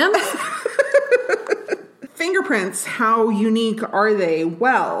acronyms. Fingerprints, how unique are they?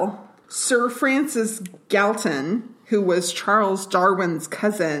 Well, Sir Francis Galton, who was Charles Darwin's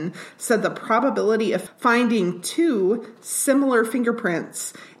cousin, said the probability of finding 2 similar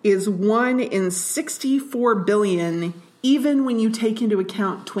fingerprints is 1 in 64 billion even when you take into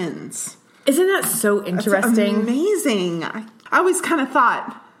account twins. Isn't that so interesting? That's amazing. I always kind of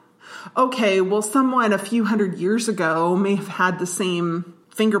thought, okay, well, someone a few hundred years ago may have had the same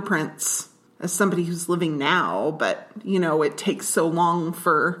fingerprints as somebody who's living now, but, you know, it takes so long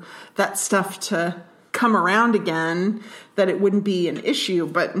for that stuff to come around again that it wouldn't be an issue.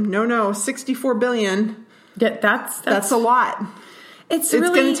 But no, 64 billion. Yeah, that's a lot. It's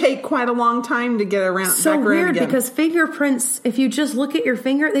really going to take quite a long time to get around. So back weird again. Because fingerprints, if you just look at your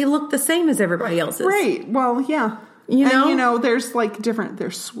finger, they look the same as everybody else's. Right. Well, yeah. There's like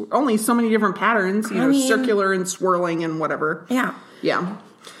there's only so many different patterns, circular and swirling and whatever. Yeah. Yeah.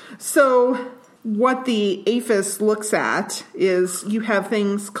 So what the APHIS looks at is you have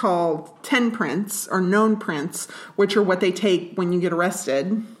things called 10 prints or known prints, which are what they take when you get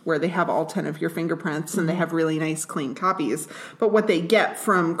arrested, where they have all 10 of your fingerprints and they have really nice clean copies. But what they get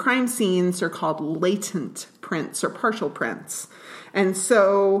from crime scenes are called latent prints or partial prints. And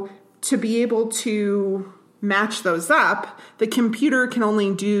so to be able to match those up, the computer can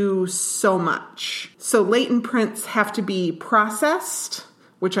only do so much. So latent prints have to be processed,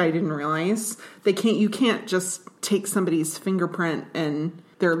 which I didn't realize. You can't just take somebody's fingerprint and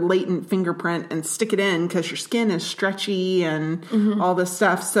their latent fingerprint and stick it in because your skin is stretchy and all this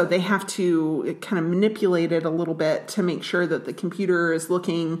stuff. So they have to kind of manipulate it a little bit to make sure that the computer is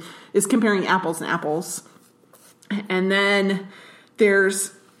comparing apples and apples. And then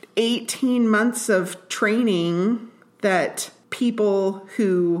there's 18 months of training that people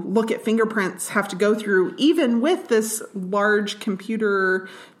who look at fingerprints have to go through. Even with this large computer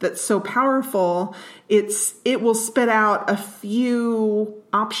that's so powerful, it will spit out a few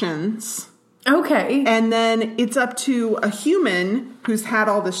options. Okay. And then it's up to a human who's had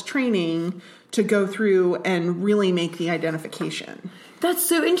all this training to go through and really make the identification. That's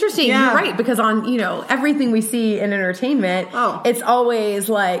so interesting. Yeah. You're right, because on, everything we see in entertainment, it's always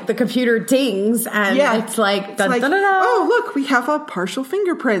like the computer dings and it's like, dun, dun, dun, dun. Oh, look, we have a partial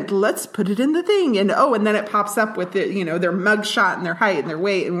fingerprint. Let's put it in the thing. And and then it pops up with their mugshot and their height and their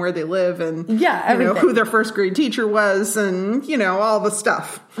weight and where they live and everything. Who their first grade teacher was and, all the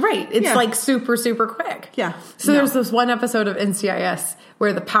stuff. Right. It's like super, super quick. Yeah. So there's this one episode of NCIS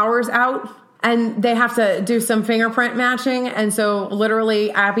where the power's out. And they have to do some fingerprint matching. And so literally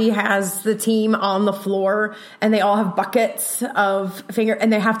Abby has the team on the floor and they all have buckets of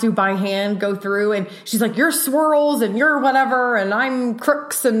and they have to by hand go through. And she's like, you're swirls and you're whatever. And I'm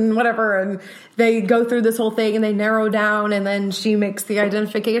crooks and whatever. And they go through this whole thing and they narrow down. And then she makes the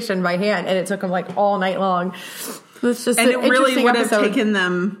identification by hand. And it took them like all night long. It's just it really would have taken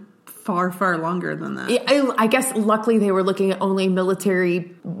them far, far longer than that. I guess luckily they were looking at only military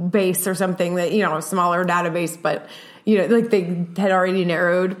base or something that, a smaller database, but, like they had already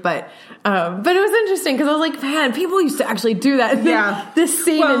narrowed. But it was interesting because I was like, man, people used to actually do that. Yeah. This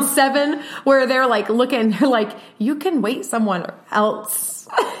scene in 7 where they're like looking, like, you can wait someone else.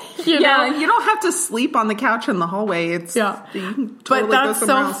 You don't have to sleep on the couch in the hallway. It's you can totally but that's go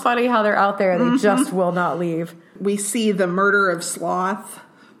so else. funny how they're out there. They just will not leave. We see the murder of Sloth.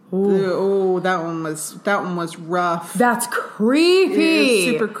 Ooh, that one was rough. That's creepy.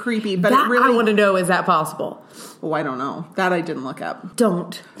 Super creepy. But that, it really, I want to know, is that possible? Oh, I don't know. That I didn't look up.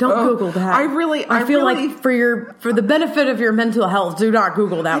 Don't Google that. I feel really, like for the benefit of your mental health, do not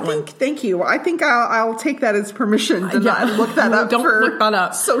Google that one. Thank you. I think I'll take that as permission to not look that up. Don't look that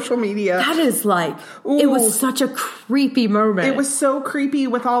up. Social media. That is like, it was such a creepy moment. It was so creepy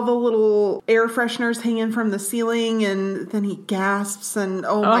with all the little air fresheners hanging from the ceiling, and then he gasps, and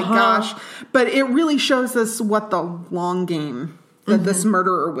oh my gosh! But it really shows us what the long game that this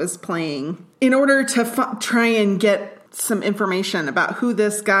murderer was playing. In order to try and get some information about who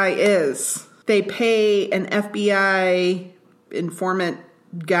this guy is, they pay an FBI informant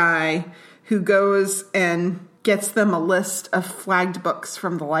guy who goes and gets them a list of flagged books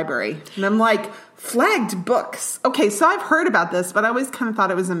from the library. And I'm like, flagged books? Okay, so I've heard about this, but I always kind of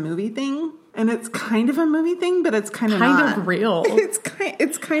thought it was a movie thing. And it's kind of a movie thing, but it's kind of real. It's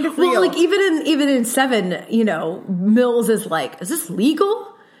kind of real. Well, like even in 7, Mills is like, is this legal?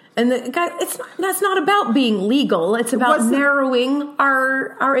 And the guy, that's not about being legal. It's about narrowing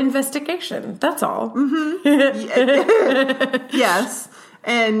our investigation. That's all. Mm-hmm. Yes.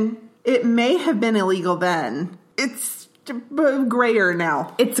 And it may have been illegal then. It's grayer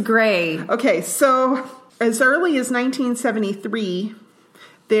now. It's gray. Okay, so as early as 1973,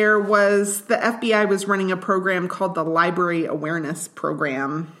 the FBI was running a program called the Library Awareness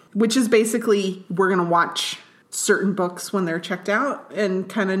Program, which is basically we're going to watch certain books when they're checked out and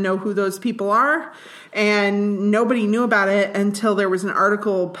kind of know who those people are. And nobody knew about it until there was an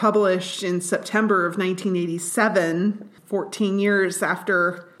article published in September of 1987 14 years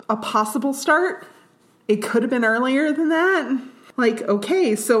after a possible start. It could have been earlier than that. Like,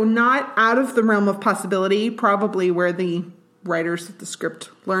 okay, so not out of the realm of possibility, probably where the writers of the script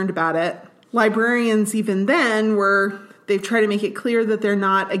learned about it. Librarians even then they've tried to make it clear that they're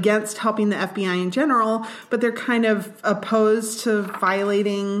not against helping the FBI in general, but they're kind of opposed to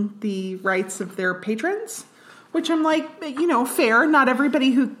violating the rights of their patrons, which I'm like, fair. Not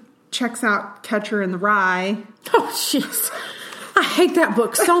everybody who checks out Catcher in the Rye. Oh, jeez. I hate that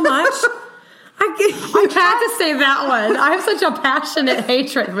book so much. You had to say that one. I have such a passionate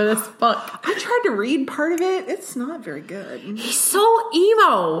hatred for this book. I tried to read part of it. It's not very good. He's so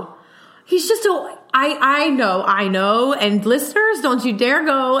emo. He's just I know. And listeners, don't you dare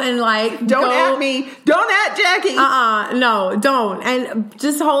go and Don't at me. Don't at Jackie. No, don't. And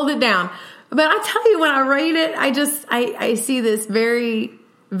just hold it down. But I tell you, when I read it, I see this very,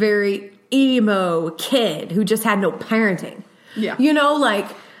 very emo kid who just had no parenting. Yeah.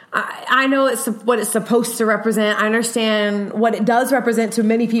 I know it's what it's supposed to represent. I understand what it does represent to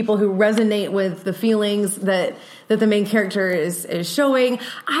many people who resonate with the feelings that the main character is showing.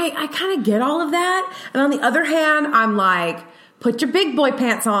 I kind of get all of that. And on the other hand, I'm like, put your big boy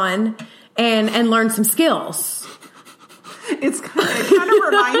pants on and learn some skills. It kind of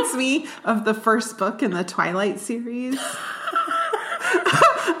reminds me of the first book in the Twilight series.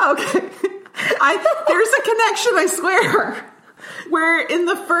 Okay. There's a connection, I swear. Where in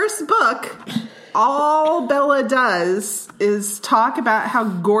the first book, all Bella does is talk about how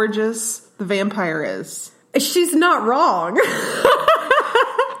gorgeous the vampire is. She's not wrong.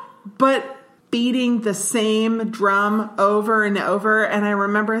 But beating the same drum over and over. And I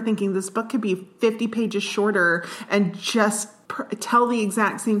remember thinking this book could be 50 pages shorter and just tell the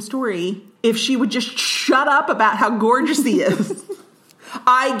exact same story if she would just shut up about how gorgeous he is.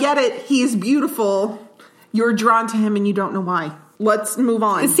 I get it. He's beautiful. You're drawn to him and you don't know why. Let's move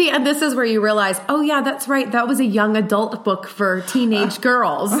on. See, and this is where you realize, oh yeah, that's right. That was a young adult book for teenage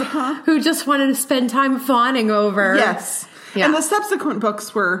girls who just wanted to spend time fawning over. Yes. Yeah. And the subsequent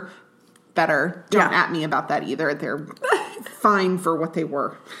books were better. Don't at me about that either. They're fine for what they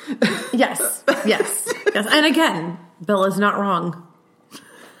were. Yes. And again, Bella's not wrong.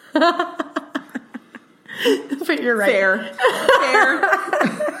 But you're right. Fair.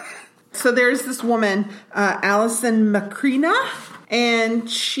 So there's this woman, Alison Macrina, and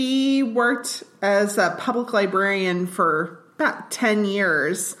she worked as a public librarian for about 10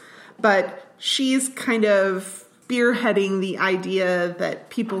 years, but she's kind of spearheading the idea that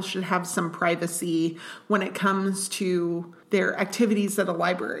people should have some privacy when it comes to their activities at a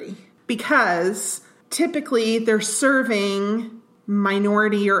library, because typically they're serving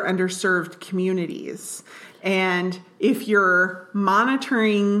minority or underserved communities. And if you're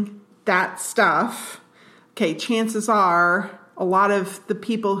monitoring that stuff, okay, chances are a lot of the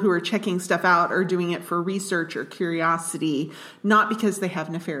people who are checking stuff out are doing it for research or curiosity, not because they have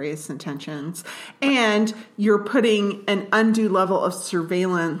nefarious intentions. And you're putting an undue level of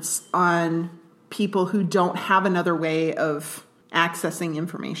surveillance on people who don't have another way of accessing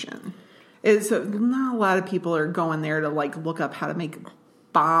information. Not a lot of people are going there to look up how to make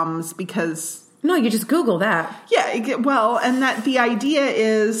bombs because... No, you just Google that. Yeah, well, and that the idea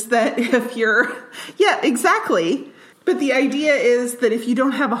is that if you're... Yeah, exactly. But the idea is that if you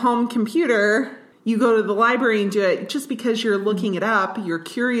don't have a home computer, you go to the library and do it. Just because you're looking it up, you're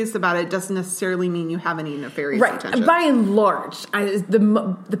curious about it, doesn't necessarily mean you have any nefarious intention. By and large,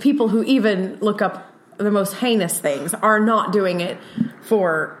 the people who even look up the most heinous things are not doing it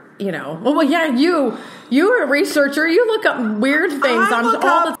for... well, yeah, you're a researcher. You look up weird things.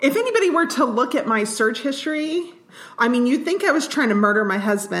 If anybody were to look at my search history, I mean, you'd think I was trying to murder my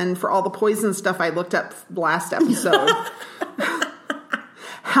husband for all the poison stuff I looked up last episode.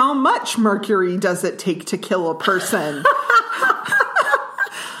 How much mercury does it take to kill a person?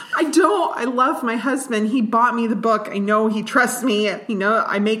 I love my husband. He bought me the book. I know he trusts me.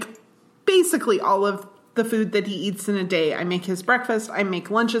 I make basically all of the food that he eats in a day. I make his breakfast. I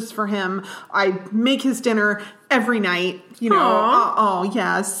make lunches for him. I make his dinner every night. Oh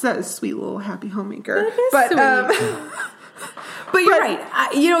yeah, sweet little happy homemaker. But you're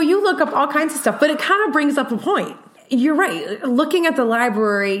right. You look up all kinds of stuff, but it kind of brings up a point. You're right. Looking at the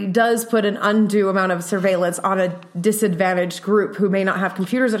library does put an undue amount of surveillance on a disadvantaged group who may not have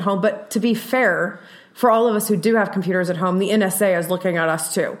computers at home. But to be fair, for all of us who do have computers at home, the NSA is looking at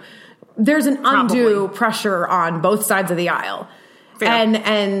us too. There's an undue pressure on both sides of the aisle. Fair.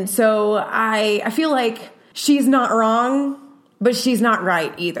 And so I feel like she's not wrong, but she's not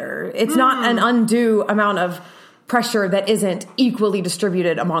right either. It's not an undue amount of pressure that isn't equally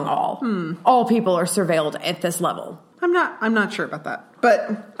distributed among all. All people are surveilled at this level. I'm not sure about that,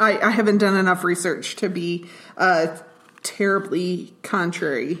 but I haven't done enough research to be terribly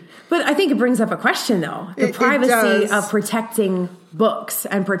contrary. But I think it brings up a question, though. The privacy of protecting books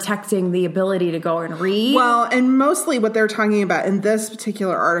and protecting the ability to go and read. Well, and mostly what they're talking about in this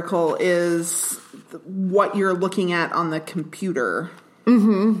particular article is what you're looking at on the computer.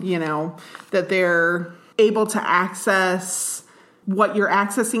 Mm-hmm. You know, that they're able to access what you're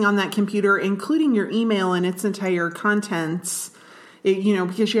accessing on that computer, including your email and its entire contents.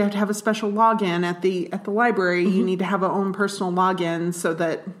 Because you have to have a special login at the library. Mm-hmm. You need to have a own personal login so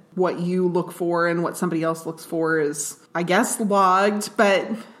that what you look for and what somebody else looks for is, I guess, logged. But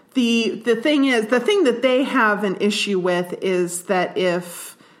the thing that they have an issue with is that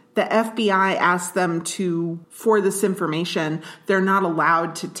if the FBI asks them for this information, they're not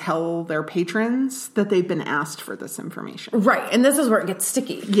allowed to tell their patrons that they've been asked for this information. Right. And this is where it gets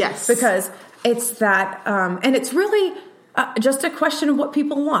sticky. Yes. Because it's that, and it's really just a question of what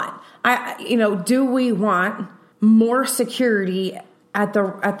people want. Do we want more security at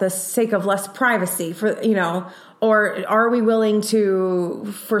the sake of less privacy or are we willing to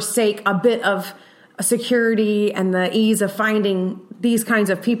forsake a bit of security and the ease of finding these kinds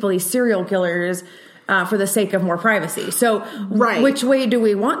of people, these serial killers, for the sake of more privacy? So right. Which way do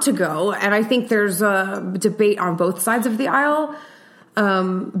we want to go? And I think there's a debate on both sides of the aisle.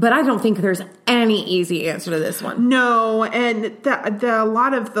 But I don't think there's any easy answer to this one. No, and a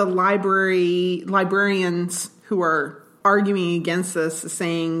lot of the librarians who are arguing against this is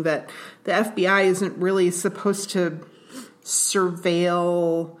saying that the FBI isn't really supposed to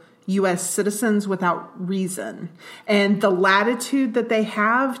surveil U.S. citizens without reason. And the latitude that they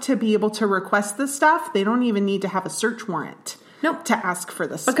have to be able to request this stuff, they don't even need to have a search warrant. Nope. To ask for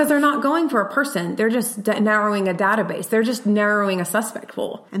this. Because they're not going for a person. They're just narrowing a database. They're just narrowing a suspect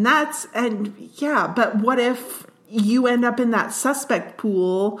pool. But what if you end up in that suspect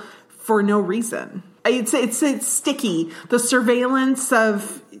pool for no reason? It's sticky. The surveillance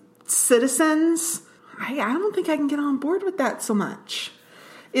of citizens, I don't think I can get on board with that so much.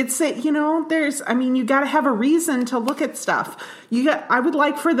 You got to have a reason to look at stuff. I would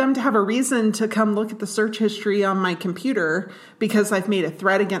like for them to have a reason to come look at the search history on my computer because I've made a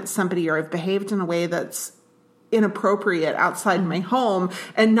threat against somebody or I've behaved in a way that's inappropriate outside my home,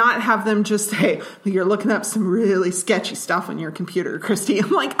 and not have them just say, well, you're looking up some really sketchy stuff on your computer, Christy.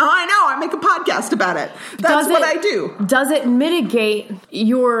 I'm like, oh, I know. I make a podcast about it. That's what I do. Does it mitigate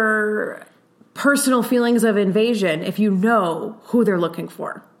your personal feelings of invasion if you know who they're looking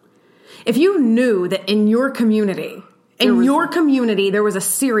for? If you knew that in your community there was a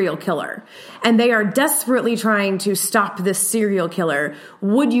serial killer and they are desperately trying to stop this serial killer,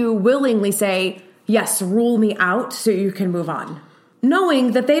 would you willingly say, yes, rule me out so you can move on?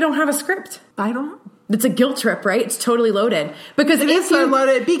 Knowing that they don't have a script. I don't. It's a guilt trip, right? It's totally loaded. Because it is so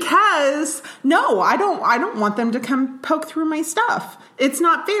loaded because I don't want them to come poke through my stuff. It's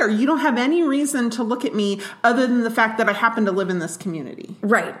not fair. You don't have any reason to look at me other than the fact that I happen to live in this community.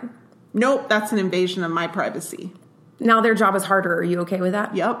 Right. Nope, that's an invasion of my privacy. Now their job is harder. Are you okay with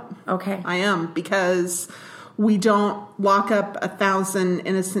that? Yep. Okay. I am, because we don't lock up 1,000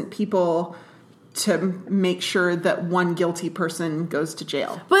 innocent people to make sure that one guilty person goes to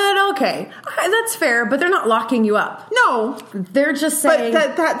jail. But okay, that's fair, but they're not locking you up. No. They're just saying...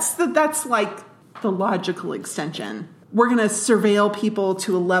 But that's like the logical extension. We're going to surveil people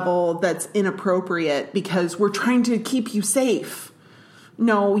to a level that's inappropriate because we're trying to keep you safe.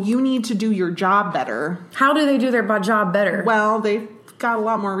 No, you need to do your job better. How do they do their job better? Well, they've got a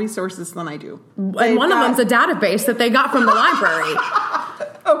lot more resources than I do. And one of them's a database that they got from the library.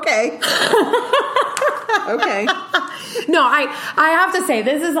 Okay. Okay. No, I have to say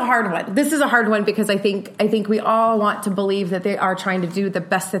this is a hard one. This is a hard one because I think we all want to believe that they are trying to do the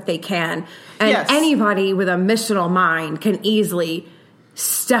best that they can. And yes. Anybody with a missional mind can easily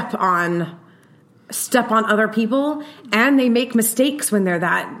step on other people, and they make mistakes when they're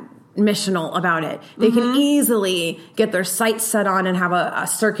that missional about it. They can easily get their sights set on and have a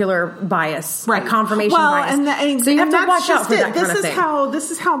circular bias, right? A confirmation bias. So you have to watch out for that kind of thing.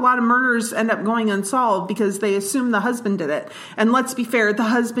 This is how a lot of murders end up going unsolved, because they assume the husband did it. And let's be fair, the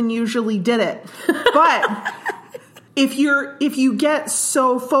husband usually did it. But if you get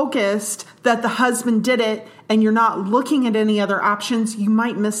so focused that the husband did it and you're not looking at any other options, you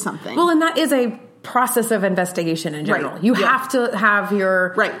might miss something. Well, and that is a process of investigation in general. Right. You have to have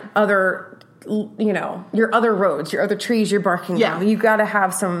your other, your other roads, your other trees you're barking down. You got to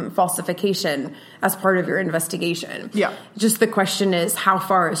have some falsification as part of your investigation. Yeah. Just the question is, how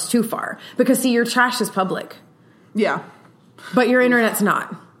far is too far? Because see, your trash is public. Yeah. But your internet's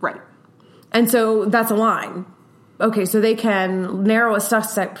not. Right. And so that's a line. okay, so they can narrow a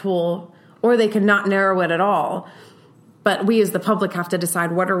suspect pool or they can not narrow it at all. But we as the public have to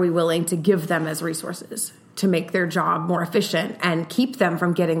decide what are we willing to give them as resources to make their job more efficient and keep them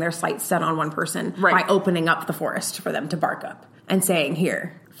from getting their sights set on one person by opening up the forest for them to bark up and saying,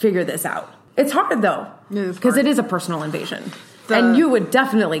 here, figure this out. It's hard, though, because it is a personal invasion. And you would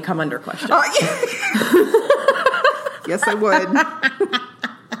definitely come under question. Yes, I would.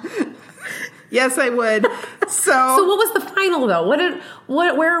 Yes, I would. So what was the final, though?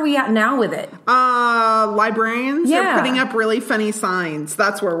 Where are we at now with it? Librarians are putting up really funny signs.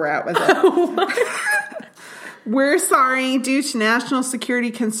 That's where we're at with it. We're sorry. Due to national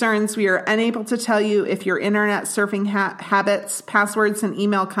security concerns, we are unable to tell you if your internet surfing habits, passwords, and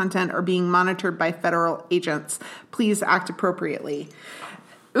email content are being monitored by federal agents. Please act appropriately.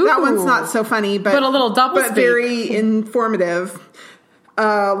 Ooh. That one's not so funny, but a little double speak. Very informative.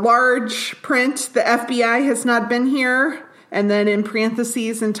 Large print, the FBI has not been here. And then in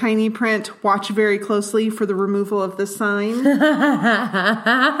parentheses in tiny print, watch very closely for the removal of this sign.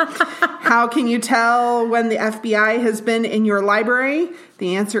 How can you tell when the FBI has been in your library?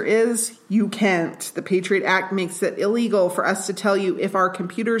 The answer is you can't. The Patriot Act makes it illegal for us to tell you if our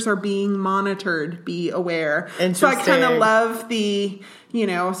computers are being monitored. Be aware. So I kind of love the,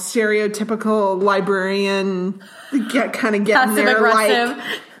 stereotypical librarian getting there like,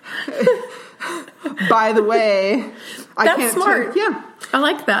 by the way, That's smart. Yeah. I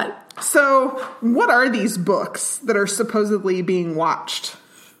like that. So what are these books that are supposedly being watched?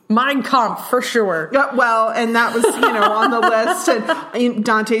 Mein Kampf, for sure. Yeah, well, and that was, on the list, and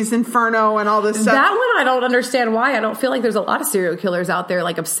Dante's Inferno and all this stuff. That one, I don't understand why. I don't feel like there's a lot of serial killers out there,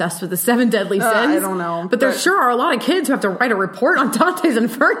 like, obsessed with the 7 deadly sins. I don't know. But there sure are a lot of kids who have to write a report on Dante's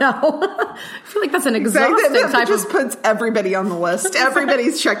Inferno. I feel like that's an exhausting type of... It just puts everybody on the list.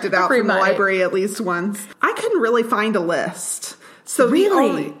 Everybody's checked it out from the library at least once. I couldn't really find a list. So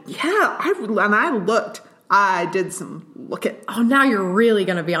really? I looked. I did some looking. Oh, now you're really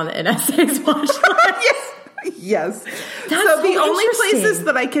going to be on the NSA's watch list. Yes. That's so the only places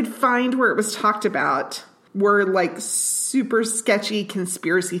that I could find where it was talked about were like super sketchy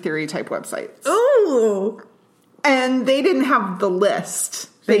conspiracy theory type websites. Ooh. And they didn't have the list.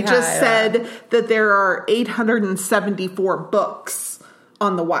 They just said that there are 874 books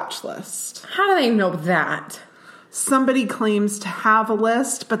on the watch list. How do they know that? Somebody claims to have a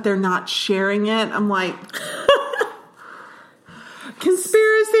list, but they're not sharing it. I'm like,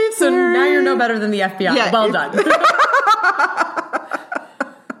 conspiracy theory. So now you're no better than the FBI. Yeah, well done.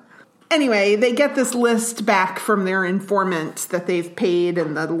 Anyway, they get this list back from their informant that they've paid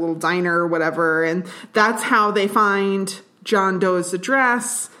in the little diner or whatever, and that's how they find John Doe's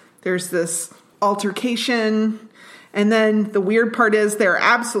address. There's this altercation. And then the weird part is there are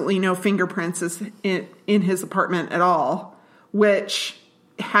absolutely no fingerprints in his apartment at all, which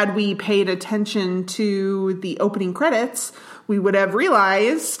had we paid attention to the opening credits, we would have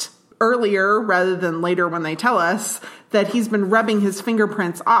realized earlier rather than later when they tell us that he's been rubbing his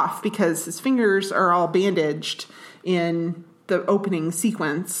fingerprints off because his fingers are all bandaged in the opening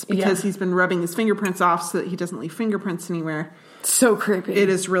sequence because he's been rubbing his fingerprints off so that he doesn't leave fingerprints anywhere. So creepy. It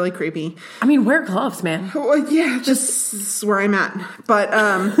is really creepy. I mean, wear gloves, man. Well, yeah, this is where I'm at. But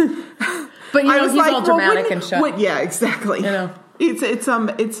but he's like, all dramatic and shit. Yeah, exactly.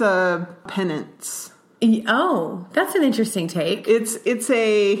 It's a penance. Oh, that's an interesting take. It's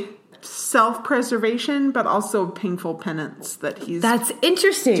a self-preservation, but also painful penance that he's That's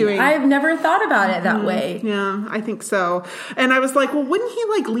interesting. doing. I've never thought about it that way. Yeah, I think so. And I was like, well, wouldn't he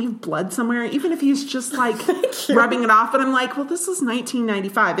like leave blood somewhere, even if he's just like rubbing it off? And I'm like, well, this is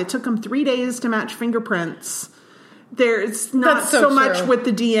 1995. It took him 3 days to match fingerprints. There's not so much with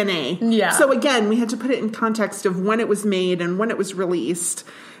the DNA. Yeah. So again, we had to put it in context of when it was made and when it was released.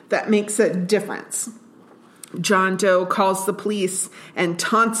 That makes a difference. John Doe calls the police and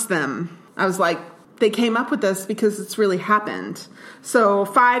taunts them. I was like, they came up with this because it's really happened. So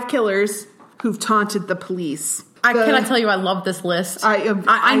 5 killers who've taunted the police. Can I tell you, I love this list.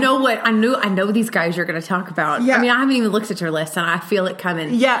 I know these guys you're going to talk about. Yeah. I mean, I haven't even looked at your list, and I feel it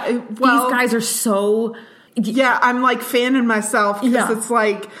coming. Yeah, well, these guys are so. Yeah, I'm like fanning myself because it's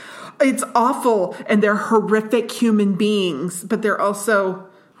like it's awful, and they're horrific human beings, but they're also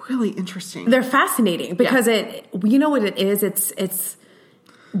really interesting. They're fascinating because you know what it is? It's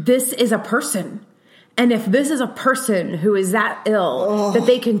this is a person. And if this is a person who is that ill that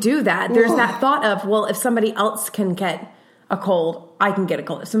they can do that, there's that thought of, well, if somebody else can get a cold, I can get a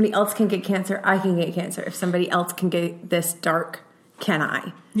cold. If somebody else can get cancer, I can get cancer. If somebody else can get this dark, can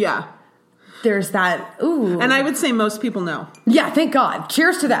I? Yeah. There's that. Ooh. And I would say most people know. Yeah, thank God.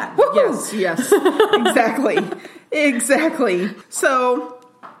 Cheers to that. Woo-hoo! Yes. Exactly. Exactly. So,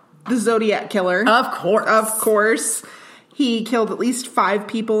 the Zodiac Killer. Of course. He killed at least 5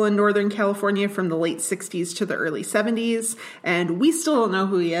 people in Northern California from the late 60s to the early 70s, and we still don't know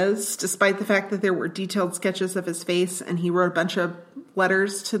who he is, despite the fact that there were detailed sketches of his face, and he wrote a bunch of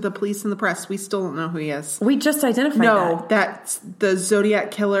letters to the police and the press. We still don't know who he is. We just identified No, that's the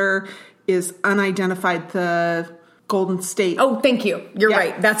Zodiac Killer is unidentified. The Golden State. Oh, thank you. You're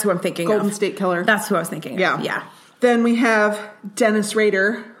right. That's who I'm thinking of. Golden State Killer. That's who I was thinking of. Yeah. Then we have Dennis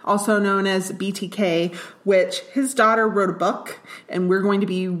Rader, also known as BTK, which his daughter wrote a book, and we're going to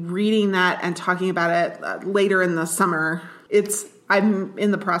be reading that and talking about it later in the summer. I'm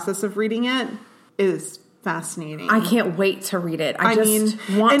in the process of reading it. It is fascinating. I can't wait to read it. I just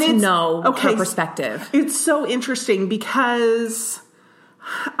want to know her perspective. It's so interesting because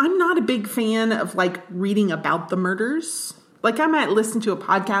I'm not a big fan of reading about the murders. I might listen to a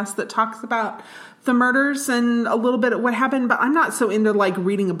podcast that talks about the murders and a little bit of what happened, but I'm not so into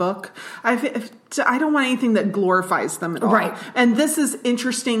reading a book. I don't want anything that glorifies them at all. Right. And this is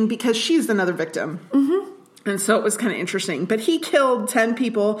interesting because she's another victim. Mm-hmm. And so it was kind of interesting. But he killed 10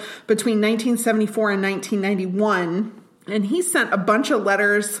 people between 1974 and 1991. And he sent a bunch of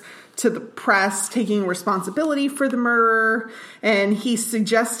letters to the press taking responsibility for the murder. And he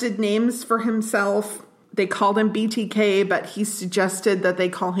suggested names for himself. They called him BTK, but he suggested that they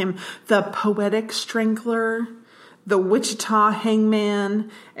call him the Poetic Strangler, the Wichita Hangman,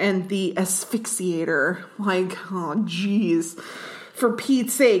 and the Asphyxiator. Oh, geez. For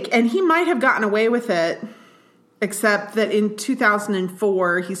Pete's sake. And he might have gotten away with it, except that in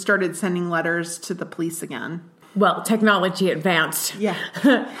 2004, he started sending letters to the police again. Well, technology advanced. Yeah.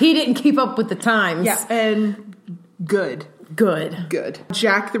 He didn't keep up with the times. Yeah, and good.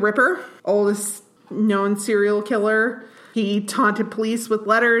 Jack the Ripper, oldest known serial killer. He taunted police with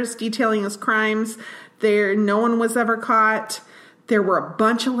letters detailing his crimes. No one was ever caught. There were a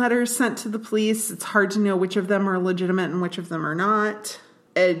bunch of letters sent to the police. It's hard to know which of them are legitimate and which of them are not.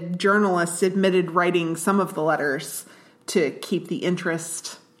 A journalist admitted writing some of the letters to keep the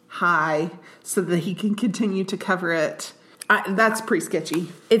interest high so that he can continue to cover it. That's pretty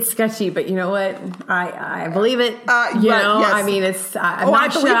sketchy. It's sketchy, but you know what? I believe it. Yes. I mean, it's.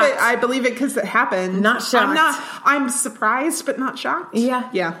 I believe it because it happened. Not shocked. I'm surprised, but not shocked.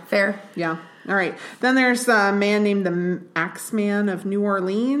 Yeah. Fair. Yeah. All right. Then there's a man named the Axeman of New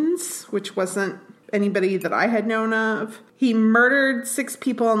Orleans, which wasn't anybody that I had known of. He murdered 6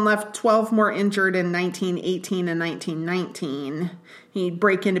 people and left 12 more injured in 1918 and 1919. He'd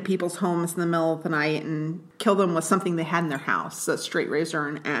break into people's homes in the middle of the night and kill them with something they had in their house, a straight razor or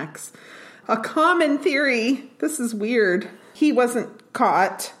an axe. A common theory, this is weird, he wasn't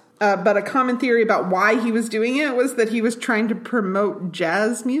caught, but a common theory about why he was doing it was that he was trying to promote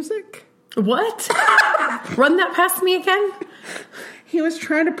jazz music. What? Run that past me again? He was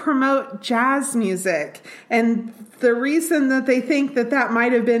trying to promote jazz music. And the reason that they think that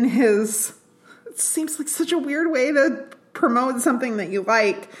might have been his... It seems like such a weird way to promote something that you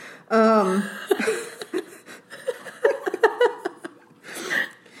like.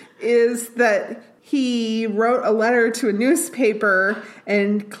 Is that he wrote a letter to a newspaper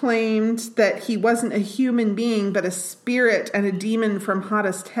and claimed that he wasn't a human being, but a spirit and a demon from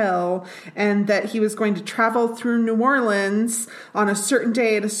hottest hell, and that he was going to travel through New Orleans on a certain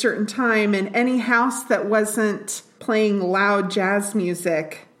day at a certain time, and any house that wasn't playing loud jazz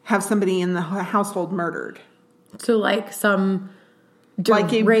music, have somebody in the household murdered. So some...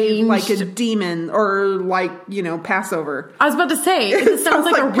 like a demon or Passover. I was about to say, it sounds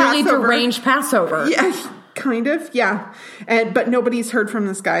like a really deranged Passover. Yeah, kind of, yeah. But nobody's heard from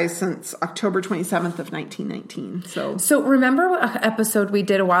this guy since October 27th of 1919. So remember an episode we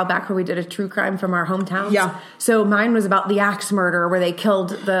did a while back where we did a true crime from our hometowns? Yeah. So mine was about the axe murder where they killed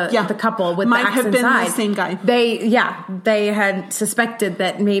the couple with the axe inside. Might have been the same guy. They had suspected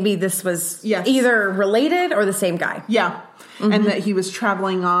that maybe this was either related or the same guy. Yeah. Mm-hmm. And that he was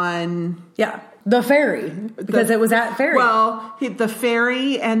traveling on... Yeah, the ferry, because it was at ferry. Well, the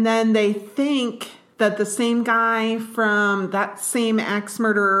ferry, and then they think that the same guy from that same axe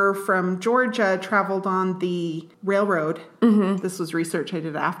murderer from Georgia traveled on the railroad. Mm-hmm. This was research I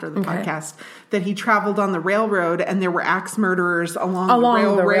did after the podcast. That he traveled on the railroad, and there were axe murderers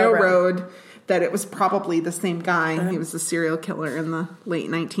along the railroad. That it was probably the same guy. He was a serial killer in the late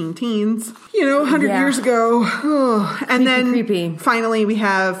 19-teens. 100 years ago. And then finally we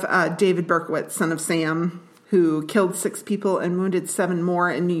have David Berkowitz, son of Sam, who killed 6 people and wounded 7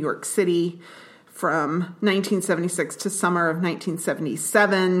 more in New York City from 1976 to summer of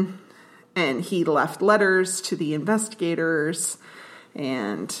 1977. And he left letters to the investigators.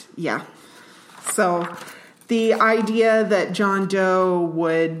 And yeah. So the idea that John Doe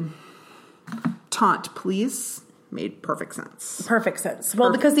would taunt police made perfect sense. Perfect sense.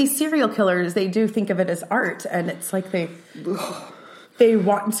 Well, because these serial killers, they do think of it as art, and it's like they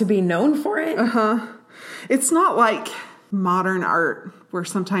want to be known for it. It's not like modern art where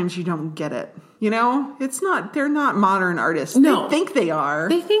sometimes you don't get it. You know, they're not modern artists. No. They think they are.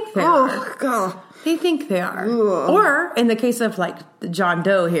 They think they are. God. They think they are. Or in the case of like John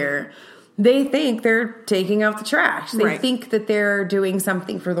Doe here, they think they're taking out the trash. They think that they're doing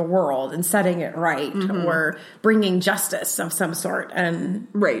something for the world and setting it right or bringing justice of some sort. And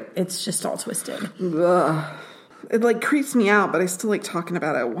it's just all twisted. Ugh. It like creeps me out, but I still like talking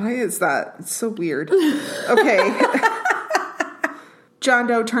about it. Why is that? It's so weird. Okay. John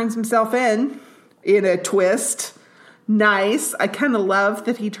Doe turns himself in a twist. Nice. I kind of love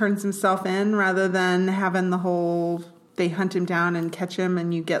that he turns himself in rather than having the whole, they hunt him down and catch him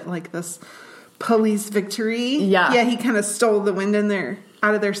and you get like this police victory. Yeah. Yeah, he kind of stole the wind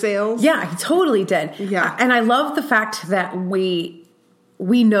out of their sails. Yeah, he totally did. Yeah. And I love the fact that we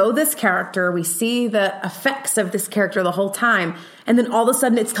know this character, we see the effects of this character the whole time, and then all of a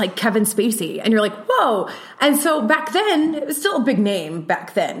sudden it's like Kevin Spacey, and you're like, whoa. And so back then, it was still a big name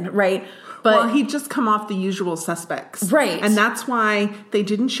back then, right? But he'd just come off The Usual Suspects. Right. And that's why they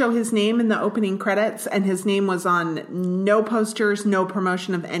didn't show his name in the opening credits, and his name was on no posters, no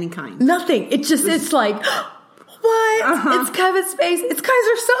promotion of any kind. Nothing. It's like, what? It's Kevin Spacey. It's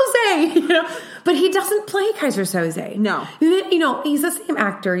Kaiser Soze. But he doesn't play Kaiser Soze. No. He's the same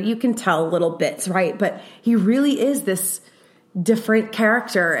actor. You can tell little bits, right? But he really is this different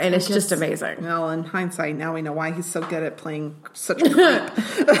character, and it's just amazing. Well, in hindsight, now we know why he's so good at playing such a creep.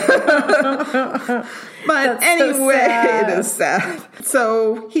 But anyway, it is sad.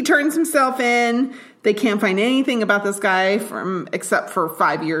 So he turns himself in. They can't find anything about this guy except for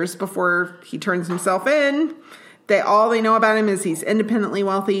 5 years before he turns himself in. All they know about him is he's independently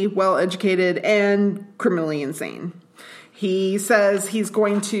wealthy, well-educated, and criminally insane. He says he's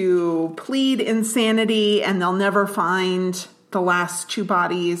going to plead insanity, and they'll never find the last 2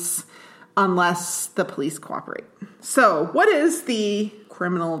 bodies unless the police cooperate. So, what is the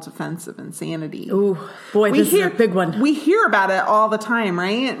criminal defense of insanity? Ooh, boy, this is a big one. We hear about it all the time,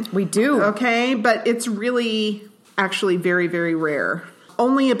 right? We do. Okay, but it's really actually very, very rare.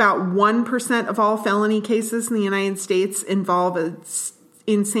 Only about 1% of all felony cases in the United States involve an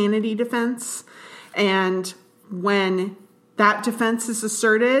insanity defense. And when that defense is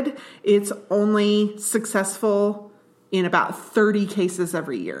asserted, it's only successful in about 30 cases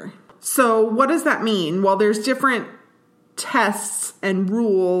every year. So what does that mean? Well, there's different tests and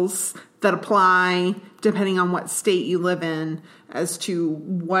rules that apply depending on what state you live in as to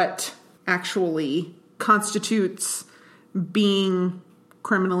what actually constitutes being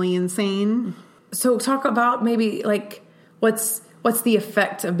criminally insane. So talk about maybe like what's the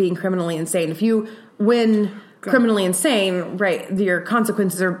effect of being criminally insane? If you win criminally insane, right, your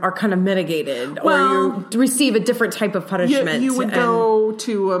consequences are kind of mitigated, or you receive a different type of punishment. You would go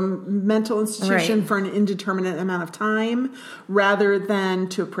to a mental institution for an indeterminate amount of time rather than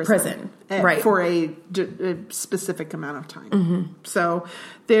to a prison. For a specific amount of time. Mm-hmm. So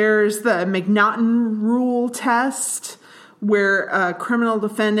there's the McNaughton rule test, where a criminal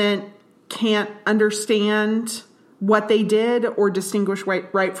defendant can't understand what they did or distinguish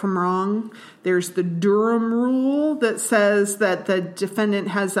right from wrong. There's the Durham rule that says that the defendant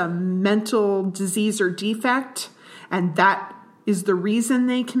has a mental disease or defect, and that is the reason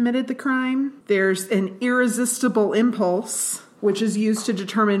they committed the crime. There's an irresistible impulse, which is used to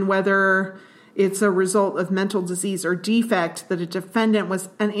determine whether it's a result of mental disease or defect that a defendant was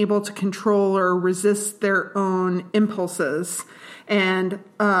unable to control or resist their own impulses. And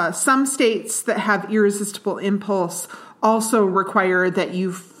some states that have irresistible impulse also require that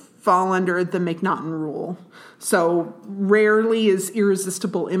you fall under the McNaughton rule. So rarely is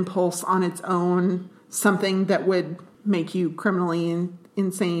irresistible impulse on its own something that would make you criminally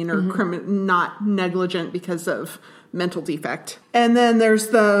insane or not negligent because of mental defect. And then there's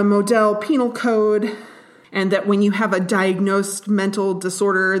the Model Penal Code, and that when you have a diagnosed mental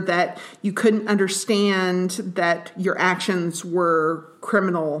disorder that you couldn't understand that your actions were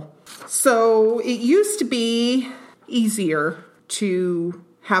criminal. So it used to be easier to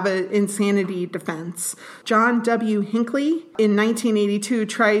have an insanity defense. John W. Hinckley in 1982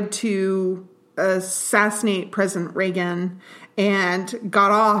 tried to assassinate President Reagan and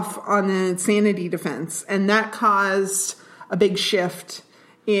got off on an insanity defense, and that caused a big shift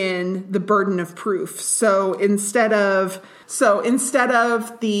in the burden of proof. So instead of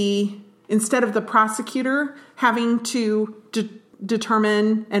instead of the prosecutor having to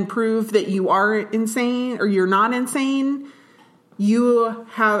determine and prove that you are insane or you're not insane, you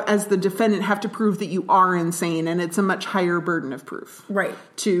have, as the defendant, have to prove that you are insane, and it's a much higher burden of proof. Right.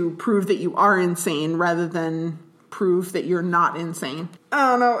 To prove that you are insane rather than prove that you're not insane.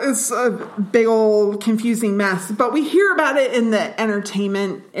 I don't know, it's a big old confusing mess, but we hear about it in the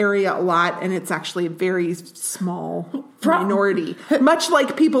entertainment area a lot, and it's actually a very small minority. Much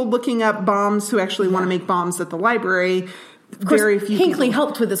like people looking up bombs who actually want to make bombs at the library. Of course, very few Hinckley people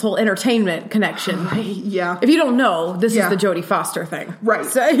helped with this whole entertainment connection. Yeah. If you don't know, this is the Jodie Foster thing. Right.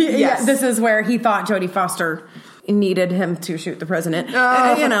 So, yes. This is where he thought Jodie Foster needed him to shoot the president.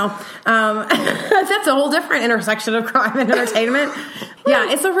 That's a whole different intersection of crime and entertainment. Yeah,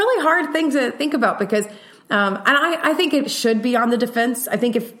 it's a really hard thing to think about because, and I think it should be on the defense. I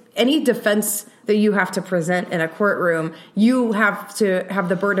think if any defense that you have to present in a courtroom, you have to have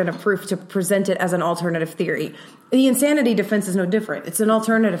the burden of proof to present it as an alternative theory. The insanity defense is no different. It's an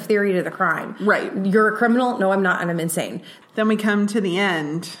alternative theory to the crime. Right. You're a criminal? No, I'm not, and I'm insane. Then we come to the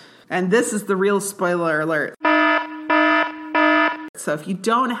end, and this is the real spoiler alert. So if you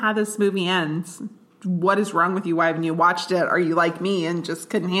don't know how this movie ends, what is wrong with you? Why haven't you watched it? Are you like me and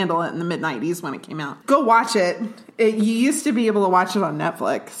just couldn't handle it in the mid-90s when it came out? Go watch it. You used to be able to watch it on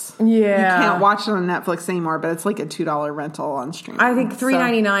Netflix. Yeah. You can't watch it on Netflix anymore, but it's like a $2 rental on streaming. I think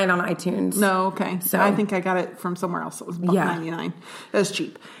 $3.99 on iTunes. No, okay. So I think I got it from somewhere else. It was $1.99. It was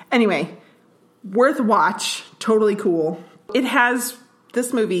cheap. Anyway, worth a watch. Totally cool.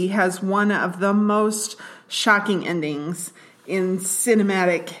 This movie has one of the most shocking endings in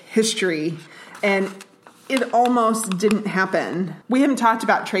cinematic history. And it almost didn't happen. We haven't talked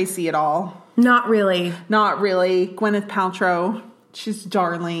about Tracy at all. Not really. Not really. Gwyneth Paltrow. She's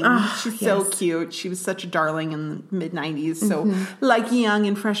darling. She's so cute. She was such a darling in the mid-90s. So, like, young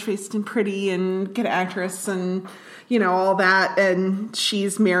and fresh-faced and pretty and good actress and, all that. And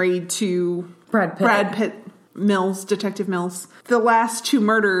she's married to Brad Pitt. Mills, Detective Mills. The last two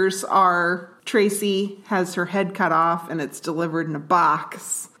murders are Tracy has her head cut off and it's delivered in a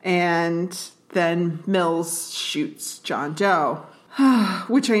box. And then Mills shoots John Doe,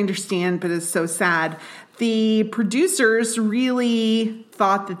 which I understand, but is so sad. The producers really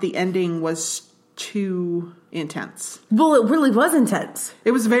thought that the ending was too intense. Well, it really was intense.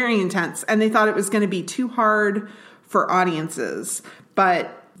 It was very intense, and they thought it was going to be too hard for audiences.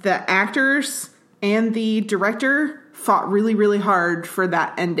 But the actors and the director fought really, really hard for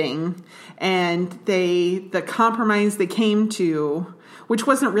that ending. And the compromise they came to, which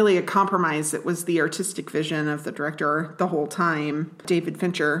wasn't really a compromise, it was the artistic vision of the director the whole time, David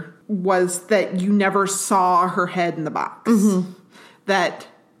Fincher, was that you never saw her head in the box. Mm-hmm. That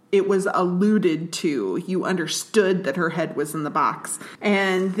it was alluded to. You understood that her head was in the box.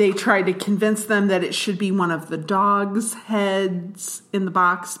 And they tried to convince them that it should be one of the dogs' heads in the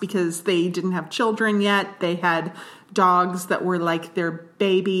box because they didn't have children yet. They had dogs that were like their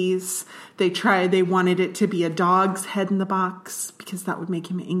babies. They wanted it to be a dog's head in the box because that would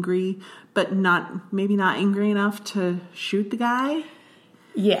make him angry, but maybe not angry enough to shoot the guy.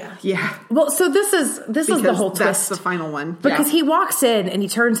 Yeah. Yeah. Well, so this is the whole twist. That's the final one. Because he walks in and he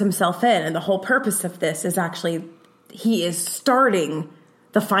turns himself in, and the whole purpose of this is actually he is starting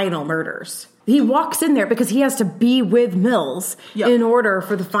the final murders. He walks in there because he has to be with Mills in order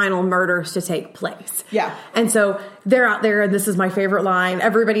for the final murders to take place. Yeah. And so they're out there, and this is my favorite line,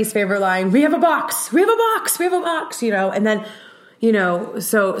 everybody's favorite line, we have a box, we have a box, we have a box, and then,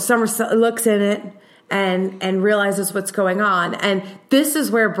 so Somerset looks in it and realizes what's going on. And this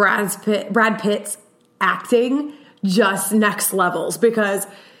is where Brad Pitt's acting just next levels, because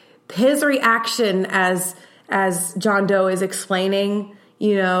his reaction as John Doe is explaining,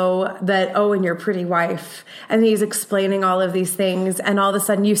 that, and your pretty wife. And he's explaining all of these things. And all of a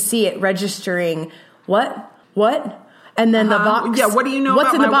sudden you see it registering. What? And then the box. Yeah, what do you know what's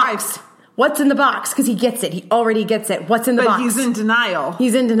about in the my box? wife? What's in the box? Because he gets it. He already gets it. What's in the box? But he's in denial.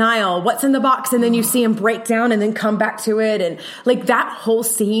 He's in denial. What's in the box? And then you see him break down and then come back to it. And like that whole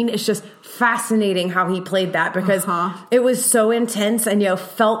scene is just fascinating how he played that, because it was so intense and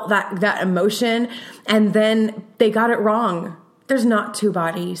felt that emotion. And then they got it wrong. There's not two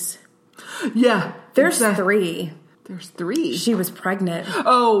bodies. Yeah. There's three. There's three. She was pregnant.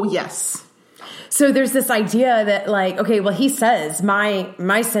 Oh, yes. So there's this idea that he says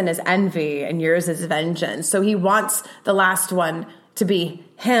my sin is envy and yours is vengeance. So he wants the last one to be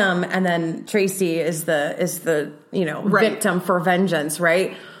him, and then Tracy is the victim for vengeance,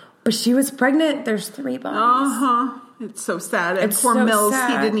 right? But she was pregnant. There's three bodies. It's so sad. And It's poor so Mills, sad.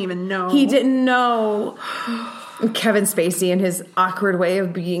 he didn't even know. He didn't know. Kevin Spacey in his awkward way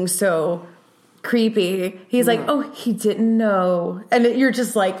of being so creepy. He's like, oh, he didn't know. And you're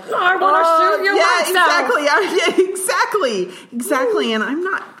just like, oh, I want to shoot your exactly. Exactly. And I'm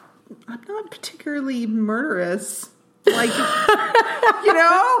not particularly murderous. Like, but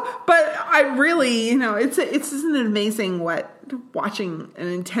I really, it's isn't it amazing what watching an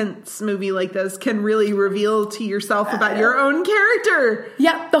intense movie like this can really reveal to yourself about your own character.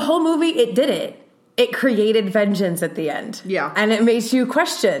 Yeah, the whole movie, it did it. It created vengeance at the end. Yeah. And it makes you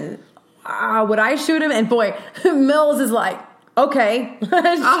question, would I shoot him? And boy, Mills is like, okay,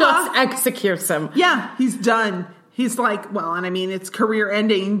 just executes him. Yeah, he's done. He's like, well, and I mean, it's career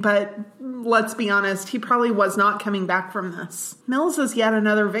ending, but let's be honest, he probably was not coming back from this. Mills is yet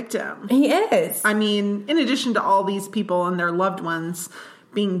another victim. He is. I mean, in addition to all these people and their loved ones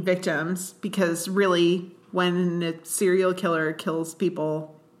being victims, because really, when a serial killer kills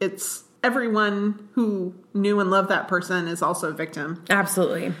people, it's everyone who knew and loved that person is also a victim.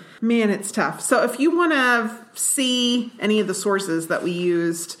 Absolutely. Man, it's tough. So if you want to see any of the sources that we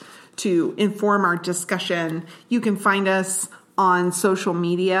used to inform our discussion, you can find us on social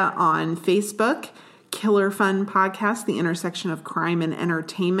media on Facebook, Killer Fun Podcast, the intersection of crime and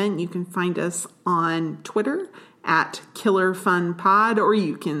entertainment. You can find us on Twitter at Killer Fun Pod, or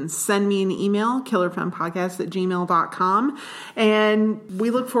you can send me an email, killerfunpodcast@gmail.com. And we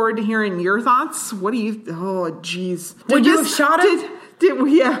look forward to hearing your thoughts. What do you, oh geez. Would you have shot him?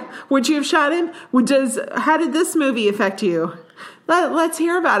 Would you have shot him? How did this movie affect you? Let's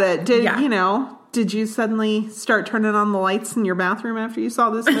hear about it. Did you suddenly start turning on the lights in your bathroom after you saw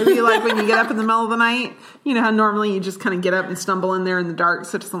this movie? Like when you get up in the middle of the night, you know how normally you just kind of get up and stumble in there in the dark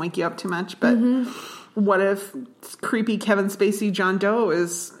so it doesn't wake you up too much. But what if creepy Kevin Spacey John Doe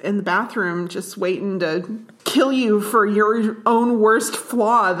is in the bathroom just waiting to kill you for your own worst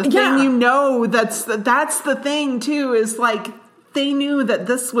flaw? The thing that's the thing too, is like they knew that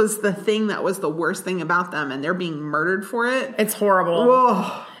this was the thing that was the worst thing about them, and they're being murdered for it. It's horrible.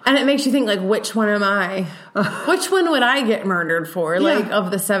 Whoa. And it makes you think, like, which one am I? Which one would I get murdered for? Yeah. Like,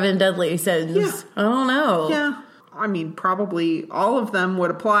 of the 7 deadly sins? Yeah. I don't know. Yeah. I mean, probably all of them would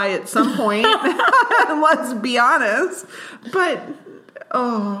apply at some point. Let's be honest. But,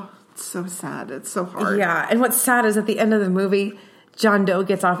 it's so sad. It's so hard. Yeah. And what's sad is at the end of the movie, John Doe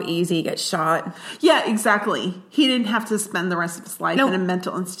gets off easy, gets shot. Yeah, exactly. He didn't have to spend the rest of his life in a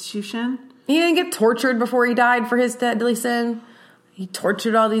mental institution. He didn't get tortured before he died for his deadly sin. He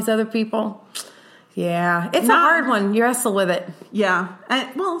tortured all these other people. Yeah. It's a hard one. You wrestle with it. Yeah. And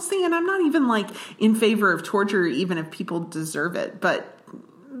I'm not even like in favor of torture even if people deserve it, but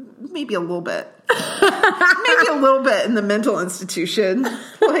maybe a little bit. Maybe a little bit in the mental institution.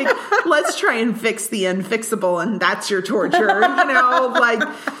 Like, let's try and fix the unfixable, and that's your torture. Like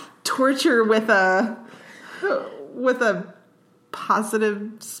torture with a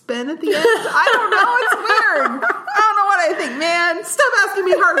positive spin at the end. I don't know. It's weird. I don't know what I think, man. Stop asking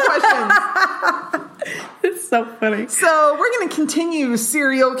me hard questions. It's so funny. So we're going to continue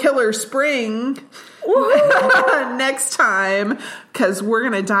Serial Killer Spring next time, because we're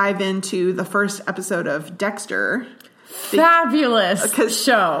going to dive into the first episode of Dexter. Fabulous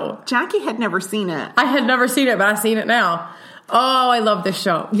show. Jackie had never seen it. I had never seen it, but I've seen it now. Oh, I love this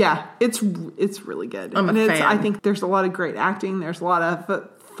show. Yeah, it's really good. I'm a fan. I think there's a lot of great acting. There's a lot of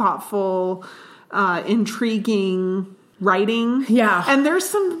thoughtful, intriguing writing. Yeah. And there's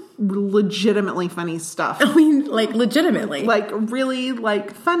some legitimately funny stuff. I mean, like, legitimately. Like, really,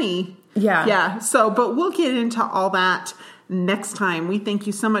 like, funny. Yeah. Yeah. So, but we'll get into all that next time. We thank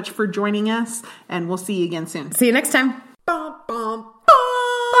you so much for joining us, and we'll see you again soon. See you next time.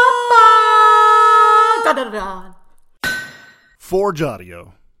 Forge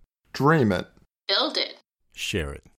Audio. Dream it. Build it. Share it.